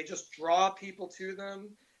change. They just draw people to them,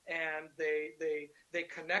 and they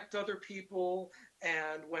connect other people.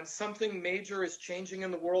 And when something major is changing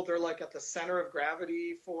in the world, they're like at the center of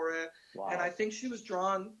gravity for it. Wow. And I think she was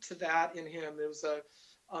drawn to that in him. It was a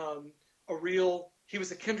real, he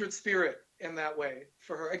was a kindred spirit in that way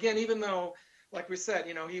for her. Again, even though, like we said,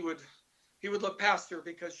 you know, he would look past her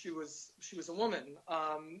because she was a woman.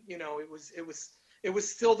 You know, it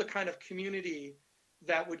was still the kind of community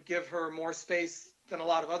that would give her more space than a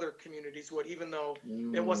lot of other communities would, even though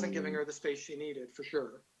it wasn't giving her the space she needed, for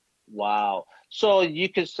sure. Wow. So you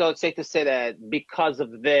could, so it's safe to say that because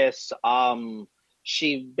of this,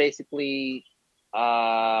 she basically,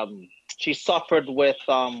 she suffered with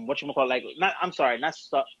what you call, like, not, I'm sorry, not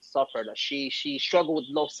suffered. She struggled with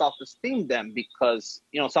low self-esteem then, because,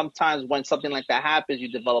 you know, sometimes when something like that happens, you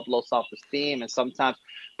develop low self-esteem, and sometimes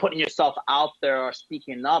putting yourself out there or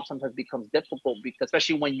speaking up sometimes becomes difficult, because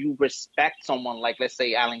especially when you respect someone like, let's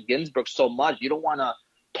say, Allen Ginsberg so much, you don't want to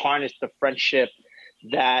tarnish the friendship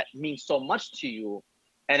that means so much to you.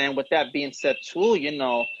 And then with that being said too, you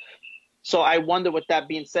know, so I wonder, with that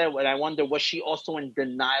being said, I wonder, was she also in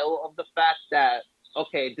denial of the fact that,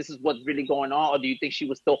 okay, this is what's really going on? Or do you think she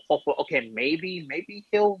was still hopeful, okay, maybe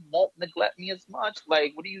he'll won't neglect me as much?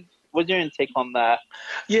 Like, what's your intake on that?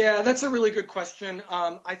 Yeah, that's a really good question.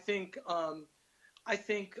 I think,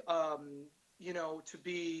 you know, to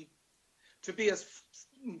be as,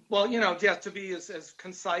 well, you know, yeah, to be as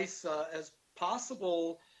concise as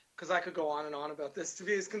possible, because I could go on and on about this, to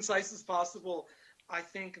be as concise as possible, I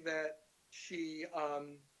think that she,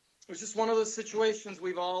 it was just one of those situations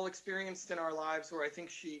we've all experienced in our lives where I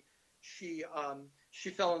think she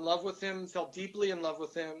fell in love with him, fell deeply in love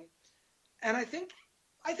with him. And I think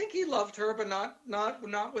he loved her, but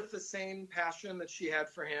not with the same passion that she had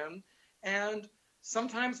for him. And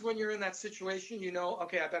sometimes when you're in that situation, you know,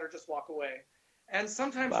 okay, I better just walk away. And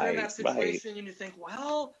sometimes you're in that situation and you think,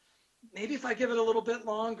 well, maybe if I give it a little bit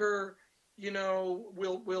longer, you know,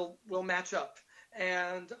 we'll match up.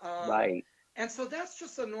 And and so that's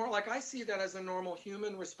just a normal, like, I see that as a normal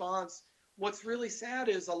human response. What's really sad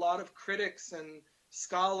is a lot of critics and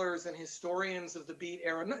scholars and historians of the Beat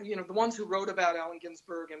era, you know, the ones who wrote about Allen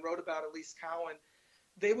Ginsberg and wrote about Elise Cowen,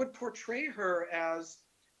 they would portray her as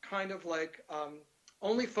kind of like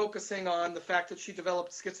only focusing on the fact that she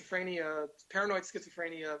developed schizophrenia, paranoid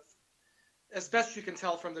schizophrenia, as best you can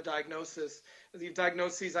tell from the diagnosis. The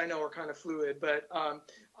diagnoses, I know, are kind of fluid, but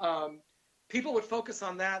people would focus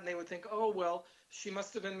on that and they would think, oh, well, she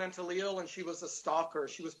must have been mentally ill and she was a stalker.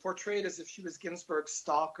 She was portrayed as if she was Ginsburg's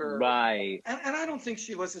stalker. Right. And I don't think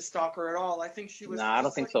she was a stalker at all. I think she was Nah, I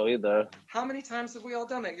don't think so either. How many times have we all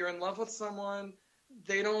done that? You're in love with someone,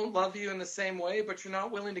 they don't love you in the same way, but you're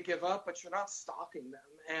not willing to give up, but you're not stalking them.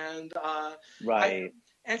 And right.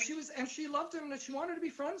 She loved him and she wanted to be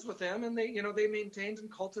friends with him, and they maintained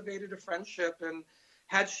and cultivated a friendship. And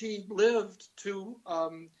had she lived to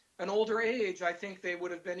an older age, I think they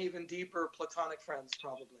would have been even deeper platonic friends,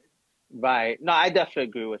 probably. Right. No, I definitely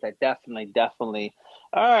agree with that. Definitely.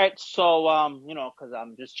 All right. So, because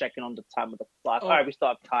I'm just checking on the time of the clock. Oh. All right, we still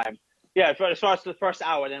have time. Yeah, as far as the first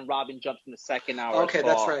hour, then Robin jumps in the second hour. Okay, so,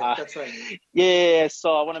 that's right. That's right. Yeah,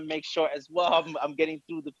 so I want to make sure as well I'm getting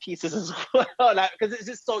through the pieces as well, because it's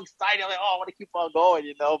just so exciting. I'm like, oh, I want to keep on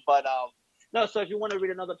going, But no. So if you want to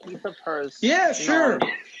read another piece of hers, yeah, sure.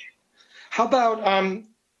 How about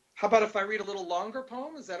if I read a little longer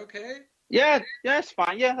poem? Is that okay? Yeah, it's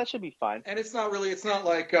fine. Yeah, that should be fine. And it's not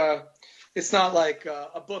like a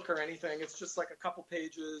book or anything. It's just like a couple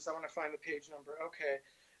pages. I want to find the page number. Okay.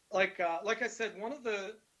 Like I said, one of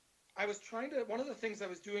the things I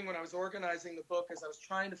was doing when I was organizing the book is I was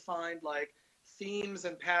trying to find like themes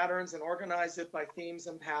and patterns and organize it by themes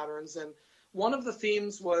and patterns. And one of the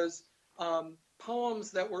themes was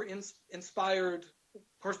poems that were inspired, of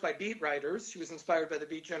course, by beat writers. She was inspired by the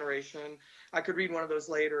Beat generation. I could read one of those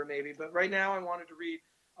later maybe, but right now I wanted to read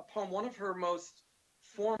a poem. One of her most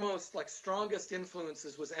foremost, like strongest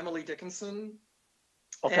influences was Emily Dickinson.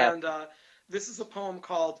 Okay. And this is a poem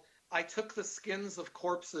called I Took the Skins of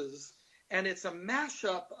Corpses. And it's a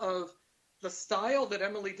mashup of the style that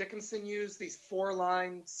Emily Dickinson used, these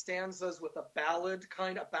 4-line stanzas with a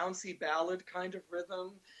bouncy ballad kind of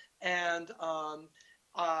rhythm. And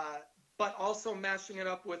but also mashing it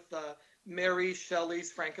up with Mary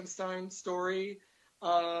Shelley's Frankenstein story.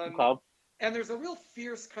 Okay. And there's a real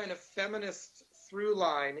fierce kind of feminist through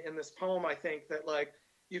line in this poem, I think, that like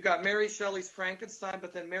you've got Mary Shelley's Frankenstein,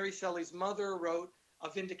 but then Mary Shelley's mother wrote A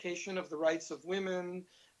Vindication of the Rights of Women.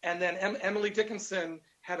 And then Emily Dickinson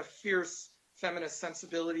had a fierce feminist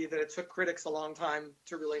sensibility that it took critics a long time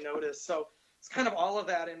to really notice. So it's kind of all of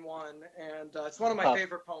that in one. And it's one of my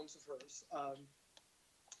favorite poems of hers.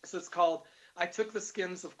 So it's called I Took the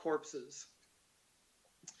Skins of Corpses.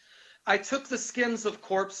 I took the skins of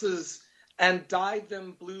corpses and dyed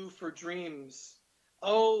them blue for dreams.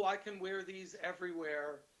 Oh, I can wear these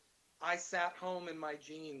everywhere. I sat home in my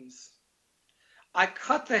jeans. I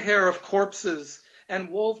cut the hair of corpses and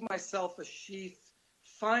wove myself a sheath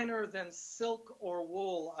finer than silk or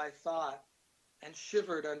wool, I thought, and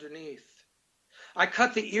shivered underneath. I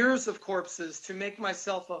cut the ears of corpses to make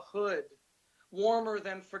myself a hood, warmer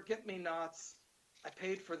than forget-me-nots. I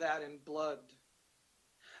paid for that in blood.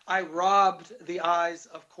 I robbed the eyes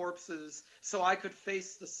of corpses so I could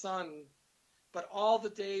face the sun, but all the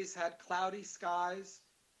days had cloudy skies,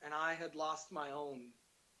 and I had lost my own.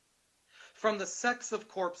 From the sex of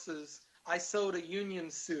corpses, I sewed a union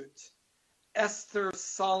suit. Esther,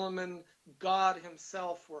 Solomon, God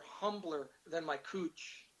himself were humbler than my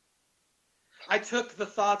cooch. I took the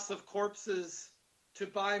thoughts of corpses to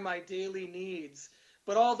buy my daily needs,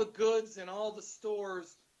 but all the goods in all the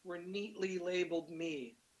stores were neatly labeled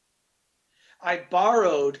me. I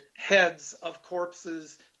borrowed heads of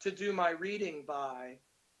corpses to do my reading by.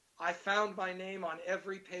 I found my name on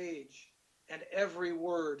every page and every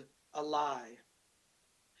word a lie.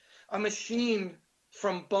 A machine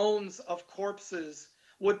from bones of corpses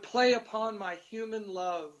would play upon my human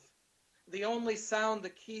love. The only sound the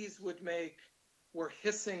keys would make were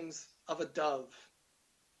hissings of a dove.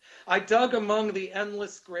 I dug among the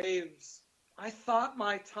endless graves. I thought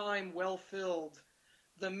my time well filled.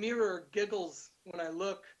 The mirror giggles when I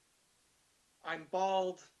look. I'm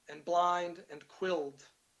bald and blind and quilled.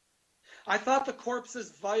 I thought the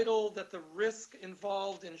corpses vital, that the risk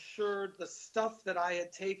involved ensured the stuff that I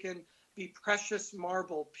had taken be precious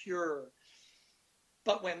marble pure.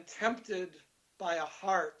 But when tempted by a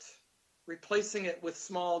heart, replacing it with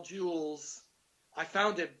small jewels, I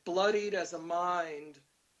found it bloodied as a mind,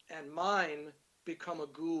 and mine become a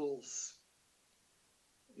ghoul's.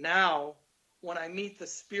 Now, when I meet the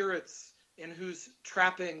spirits in whose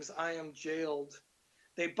trappings I am jailed,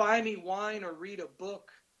 they buy me wine or read a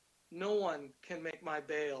book. No one can make my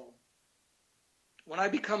bail. When I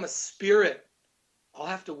become a spirit, I'll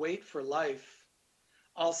have to wait for life.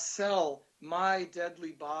 I'll sell my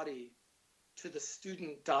deadly body to the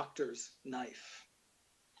student doctor's knife.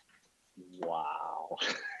 Wow.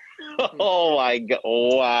 Oh my God.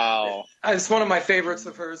 Wow. It's one of my favorites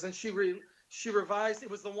of hers. And she revised, it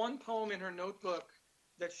was the one poem in her notebook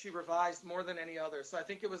that she revised more than any other. So I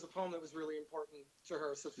think it was a poem that was really important to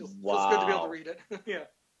her. So it feels good to be able to Wow. read it. Yeah.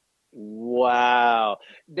 Wow.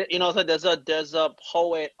 You know, so there's a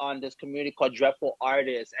poet on this community called Dreadful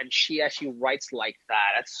Artist, and she actually writes like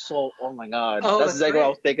that. That's so, oh my God. Oh, That's that's exactly what I great.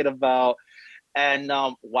 was thinking about. And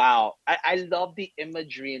wow. I love the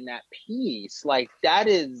imagery in that piece. Like that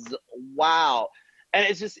is wow. And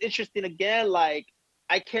it's just interesting again, like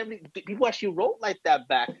I can't believe people actually wrote like that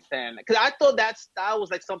back then. Because I thought that style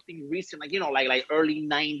was like something recent, like like early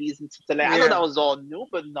 '90s and stuff like that. I thought that Yeah. was all new,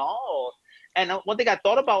 but no. And one thing I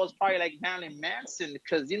thought about was probably like Marilyn Manson,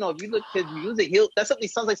 because if you look at his music, that something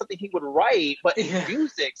sounds like something he would write, but in Yeah.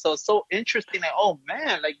 music. So it's so interesting. Like, oh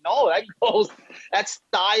man, like no, that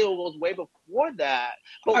style goes way before that.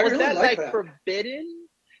 But I was really that like like that. forbidden?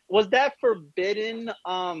 Was that forbidden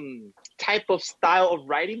type of style of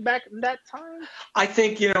writing back in that time? I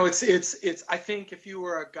think, it's, I think if you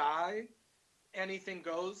were a guy, anything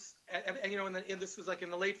goes. And this was like in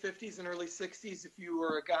the late 50s and early 60s. If you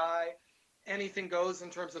were a guy, anything goes in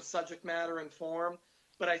terms of subject matter and form.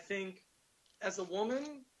 But I think as a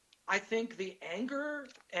woman, I think the anger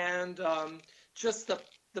and just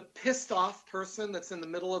the pissed off person that's in the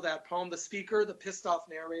middle of that poem, the speaker, the pissed off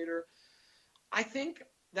narrator, I think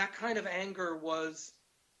that kind of anger was,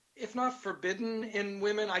 if not forbidden in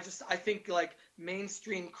women, I think like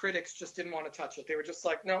mainstream critics just didn't want to touch it. They were just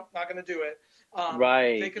like, no, not going to do it. They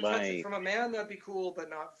Right, could touch it right. from a man, that'd be cool, but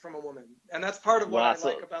not from a woman. And that's part of what Wow.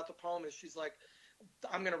 I like about the poem is she's like,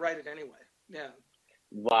 I'm going to write it anyway. Yeah.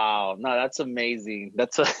 Wow. No, that's amazing.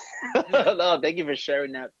 That's a no, thank you for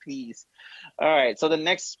sharing that piece. All right. So the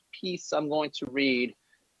next piece I'm going to read,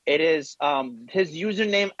 it is his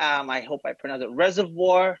username, I hope I pronounce it,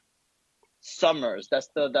 Reservoir Summers. That's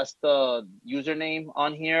the username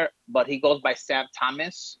on here, but he goes by Sam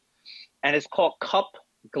Thomas, and it's called Cup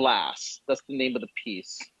Glass. That's the name of the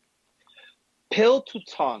piece. Pill to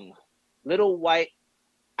tongue, little white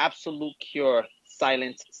absolute cure,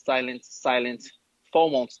 silence, silence, silence,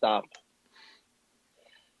 phone won't stop.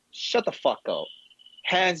 Shut the fuck up.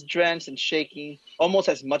 Hands drenched and shaking, almost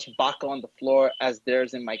as much vodka on the floor as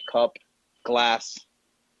there's in my cup. Glass.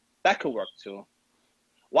 That could work too.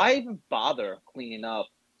 Why even bother cleaning up?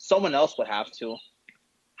 Someone else would have to.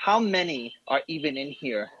 How many are even in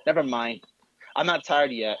here? Never mind. I'm not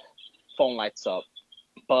tired yet. Phone lights up.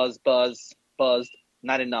 Buzz, buzz, buzzed.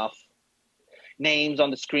 Not enough. Names on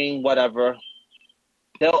the screen, whatever.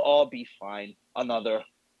 They'll all be fine. Another.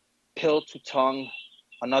 Pill to tongue.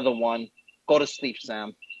 Another one. Go to sleep,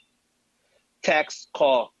 Sam. Text,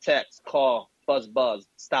 call, buzz, buzz.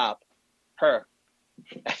 Stop. Her.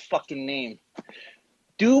 That fucking name.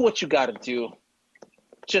 Do what you gotta do.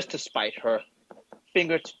 Just to spite her.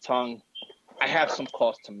 Finger to tongue. I have some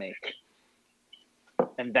calls to make.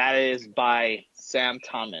 And that is by Sam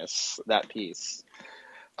Thomas, that piece.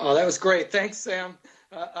 Oh, that was great. Thanks, Sam.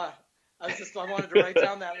 I wanted to write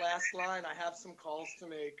down that last line. I have some calls to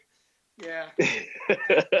make. Yeah.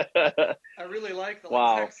 I really like the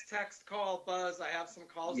Wow. text, call, buzz. I have some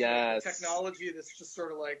calls to make. The Yes. technology that's just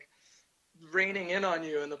sort of like raining in on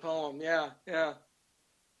you in the poem. Yeah, yeah.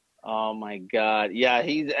 Oh my God. Yeah,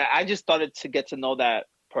 I just started to get to know that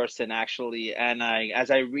person actually. And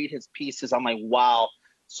as I read his pieces, I'm like, wow.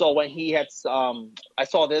 So when he had I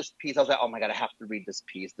saw this piece, I was like, oh my God, I have to read this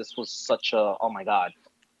piece. This was such a, oh my God,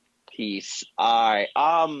 piece. All right.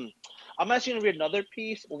 I'm actually gonna read another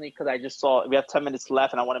piece only because I just saw we have 10 minutes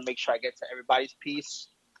left and I want to make sure I get to everybody's piece.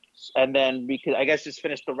 And then we could, I guess, just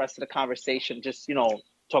finish the rest of the conversation, just,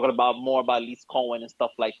 talking about more about Elise Cowen and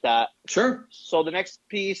stuff like that. Sure. So the next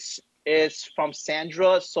piece is from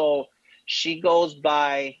Sandra. So she goes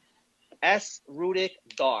by S. Rudick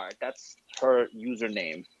Dar. That's her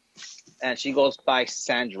username. And she goes by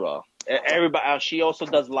Sandra. Everybody, she also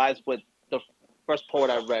does lives with the first poet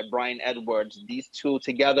I read, Brian Edwards. These two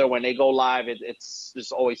together, when they go live, it's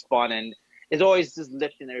just always fun. And it's always just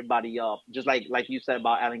lifting everybody up. Just like you said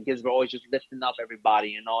about Allen Ginsberg, always just lifting up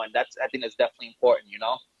everybody, and I think that's definitely important.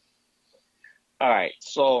 All right,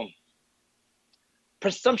 so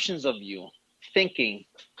presumptions of you, thinking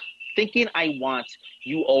I want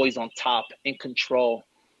you always on top, in control.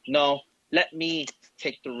 No, let me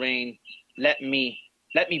take the reign. Let me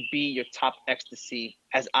be your top ecstasy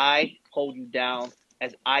as I hold you down,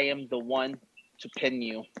 as I am the one to pin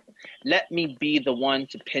you. Let me be the one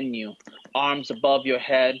to pin you. Arms above your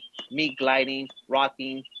head, me gliding,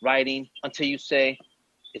 rocking, riding, until you say,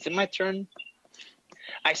 is it my turn?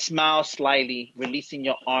 I smile slyly, releasing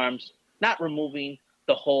your arms, not removing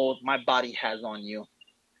the hold my body has on you.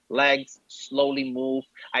 Legs slowly move.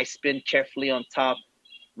 I spin carefully on top,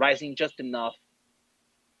 rising just enough.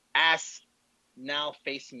 Ass now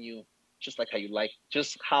facing you just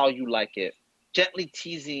how you like it. Gently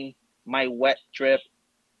teasing my wet drip.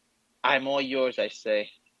 I'm all yours, I say.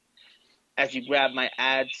 As you grab my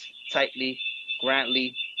ads tightly,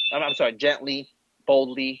 gently,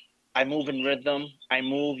 boldly. I move in rhythm. I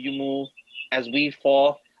move, you move. As we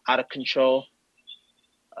fall out of control.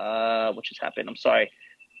 What just happened? I'm sorry.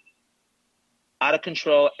 Out of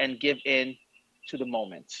control and give in to the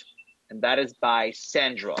moment. And that is by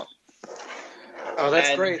Sandra. Oh, that's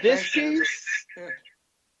and great. This Thanks, piece, yeah.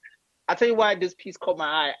 I'll tell you why this piece caught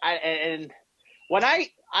my eye. And when I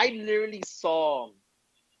literally saw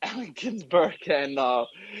Allen Ginsberg and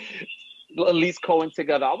Elise Cowen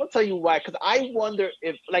together, I'm gonna tell you why. Because I wonder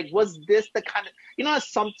if, like, was this the kind of,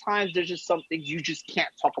 sometimes there's just some things you just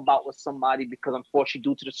can't talk about with somebody because unfortunately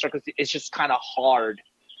due to the circumstances, it's just kind of hard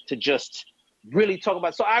to just really talk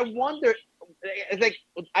about. So I wonder, like,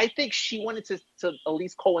 I think she went into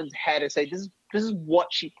Elise Cowen's head and say, this is what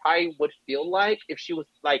she probably would feel like if she was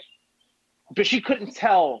like, but she couldn't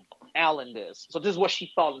tell Alan this. So this is what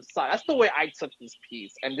she felt inside. That's the way I took this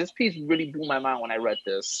piece. And this piece really blew my mind when I read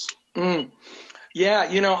this. Yeah,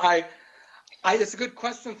 it's a good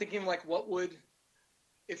question, thinking like, what would,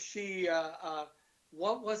 if she,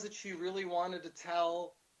 what was it she really wanted to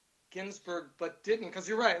tell Ginsberg but didn't? Because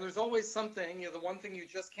you're right, there's always something, the one thing you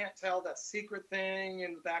just can't tell, that secret thing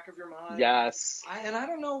in the back of your mind. Yes. And I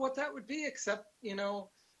don't know what that would be, except,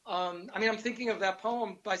 I'm thinking of that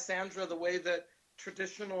poem by Sandra, the way that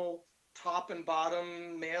traditional top and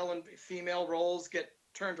bottom, male and female roles get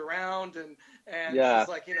turned around, and she's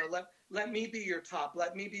like, let me be your top,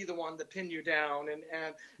 let me be the one to pin you down,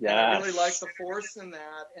 and I really like the force in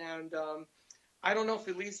that. And I don't know if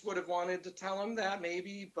Elise would have wanted to tell him that,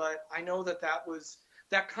 maybe, but I know that was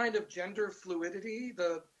that kind of gender fluidity,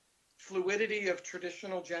 the fluidity of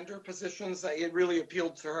traditional gender positions, that it really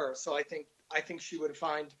appealed to her. So I think she would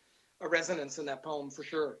find a resonance in that poem for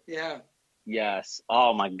sure. Yeah. Yes.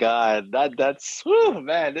 Oh my God. That's whew,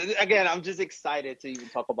 man. Again, I'm just excited to even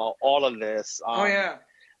talk about all of this. Oh yeah.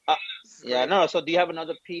 Yeah. No. So, do you have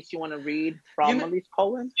another piece you want to read from Elise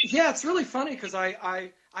Cowen? Yeah, it's really funny because I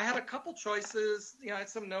had a couple choices. I had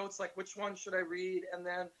some notes like which one should I read, and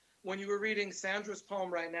then when you were reading Sandra's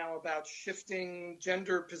poem right now about shifting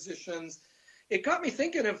gender positions, it got me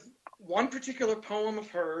thinking of one particular poem of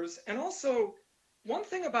hers, and also one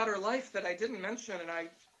thing about her life that I didn't mention, and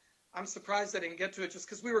I'm surprised I didn't get to it just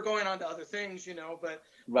because we were going on to other things, but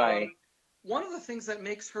right. One of the things that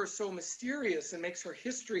makes her so mysterious and makes her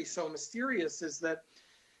history so mysterious is that,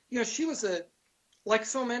 she was like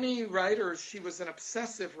so many writers, she was an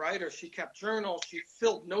obsessive writer. She kept journals, she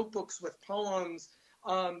filled notebooks with poems,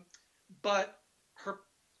 but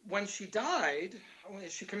when she died,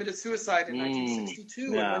 she committed suicide in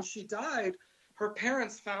 1962, and when she died, her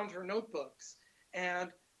parents found her notebooks, and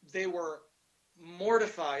they were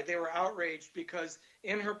mortified, they were outraged, because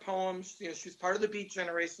in her poems, she's part of the Beat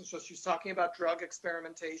Generation, so she's talking about drug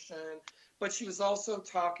experimentation, but she was also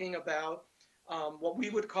talking about what we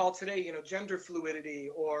would call today, gender fluidity,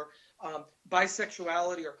 or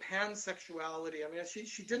bisexuality or pansexuality.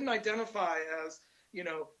 She didn't identify as,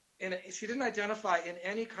 she didn't identify in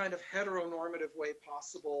any kind of heteronormative way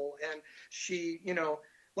possible, and she,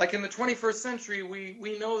 like in the 21st century,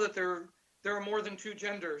 we know that there are more than two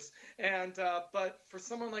genders, and but for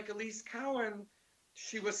someone like Elise Cowen,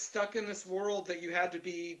 she was stuck in this world that you had to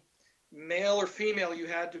be male or female, you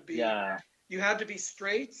had to be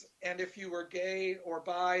straight, and if you were gay or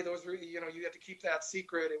bi, those were, you had to keep that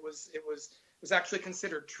secret. It was actually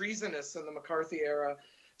considered treasonous in the McCarthy era.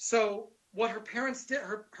 So what her parents did,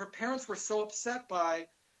 her parents were so upset by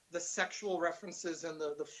the sexual references and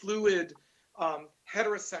the fluid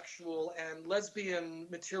heterosexual and lesbian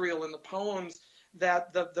material in the poems,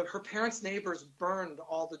 that her parents' neighbors burned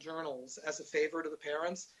all the journals as a favor to the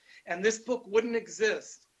parents, and this book wouldn't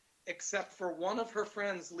exist except for one of her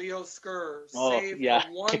friends, Leo Skur, saved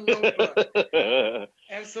one notebook.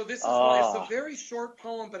 And so this is it's a very short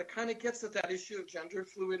poem, but it kind of gets at that issue of gender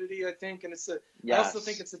fluidity, I think, and I also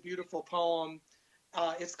think it's a beautiful poem.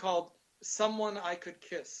 It's called Someone I Could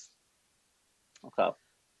Kiss. Okay.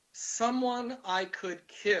 Someone I could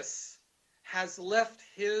kiss has left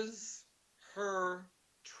her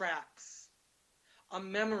tracks, a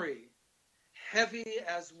memory heavy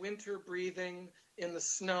as winter breathing in the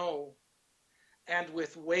snow, and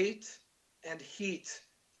with weight and heat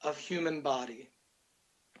of human body.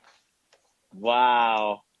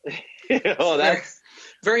 Wow. That's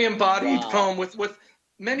very embodied poem with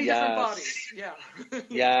many different bodies. Yeah.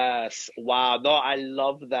 Yes. Wow. No, I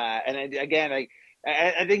love that. And again,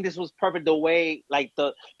 I think this was perfect the way, like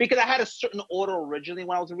because I had a certain order originally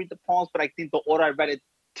when I was reading the poems, but I think the order I read it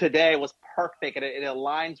today was perfect, and it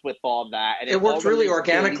aligns with all that, and It it all worked really relates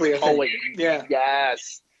to Elise organically, I think. Cowen. Yeah.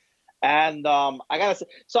 Yes. And I gotta say,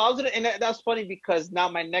 so I was gonna, and that's funny because now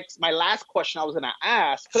my last question I was gonna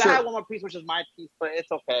ask, because I had Sure. one more piece, which is my piece, but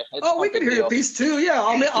it's okay. It's Oh, no we can big hear your deal. piece too. Yeah,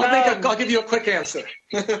 I'll give you a quick answer.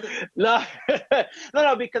 No,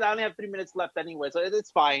 no, because I only have 3 minutes left anyway, so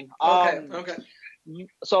it's fine. Okay. Okay.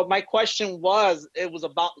 So my question was, it was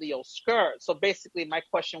about Leo's skirt. So basically, my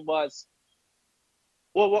question was,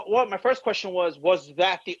 well, what my first question was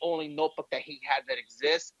that the only notebook that he had that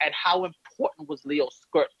exists, and how important was Leo's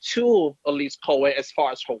skirt to Elise Cohen as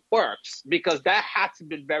far as her works? Because that had to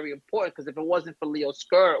be very important. Because if it wasn't for Leo's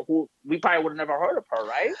skirt, who we probably would have never heard of her,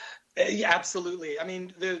 right? Yeah, absolutely. I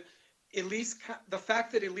mean, the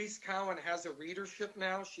fact that Elise Cowen has a readership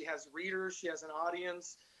now, she has readers, she has an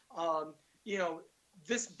audience. You know,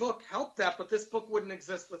 this book helped that, but this book wouldn't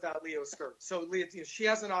exist without Leo's skirt. So she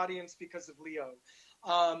has an audience because of Leo.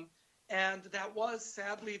 And that was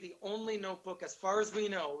sadly the only notebook, as far as we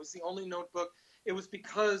know, it was the only notebook. It was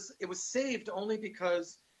saved only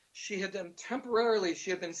because she had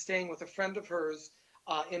been staying with a friend of hers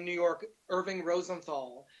in New York, Irving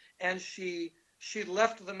Rosenthal, and she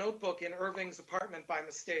left the notebook in Irving's apartment by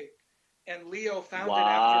mistake. And Leo found it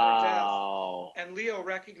after her death. And Leo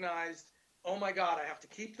recognized, oh my God, I have to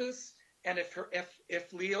keep this. And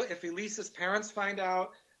if Elise's parents find out,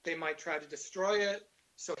 they might try to destroy it.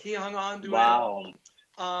 So he hung on to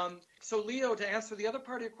it. So Leo, to answer the other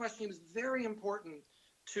part of your question, he was very important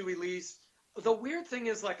to Elise. The weird thing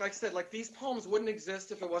is, like I said, like these poems wouldn't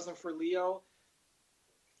exist if it wasn't for Leo.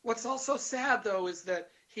 What's also sad, though, is that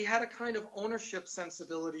he had a kind of ownership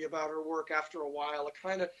sensibility about her work after a while, a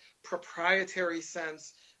kind of proprietary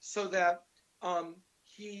sense, so that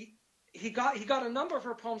he got a number of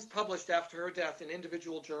her poems published after her death in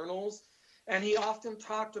individual journals. And he often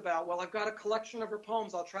talked about, well, I've got a collection of her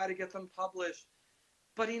poems, I'll try to get them published.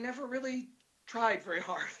 But he never really tried very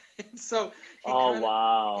hard. And so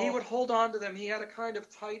he would hold on to them. He had a kind of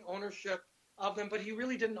tight ownership of them, but he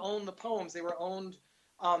really didn't own the poems. They were owned,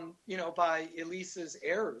 by Elise's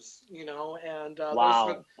heirs, and those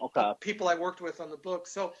were the people I worked with on the book.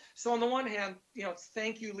 So on the one hand,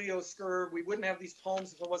 thank you, Leo Skerb. We wouldn't have these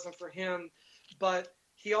poems if it wasn't for him. But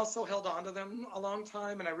he also held on to them a long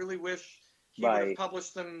time, and I really wish he would have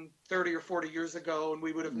published them 30 or 40 years ago, and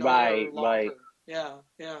we would have known her longer.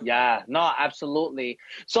 Yeah, no, absolutely.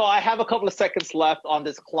 So I have a couple of seconds left on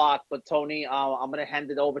this clock, but Tony, I'm going to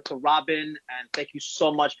hand it over to Robin, and thank you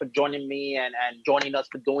so much for joining me and joining us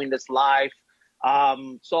for doing this live.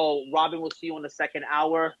 So Robin, we'll see you in the second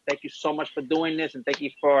hour. Thank you so much for doing this, and thank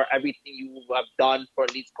you for everything you have done for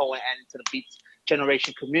Elise Cohen and to the Beats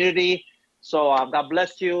Generation community. So God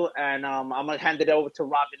bless you, and I'm going to hand it over to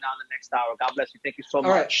Robin now in the next hour. God bless you. Thank you so much.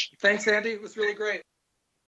 All right. Thanks, Andy. It was really great.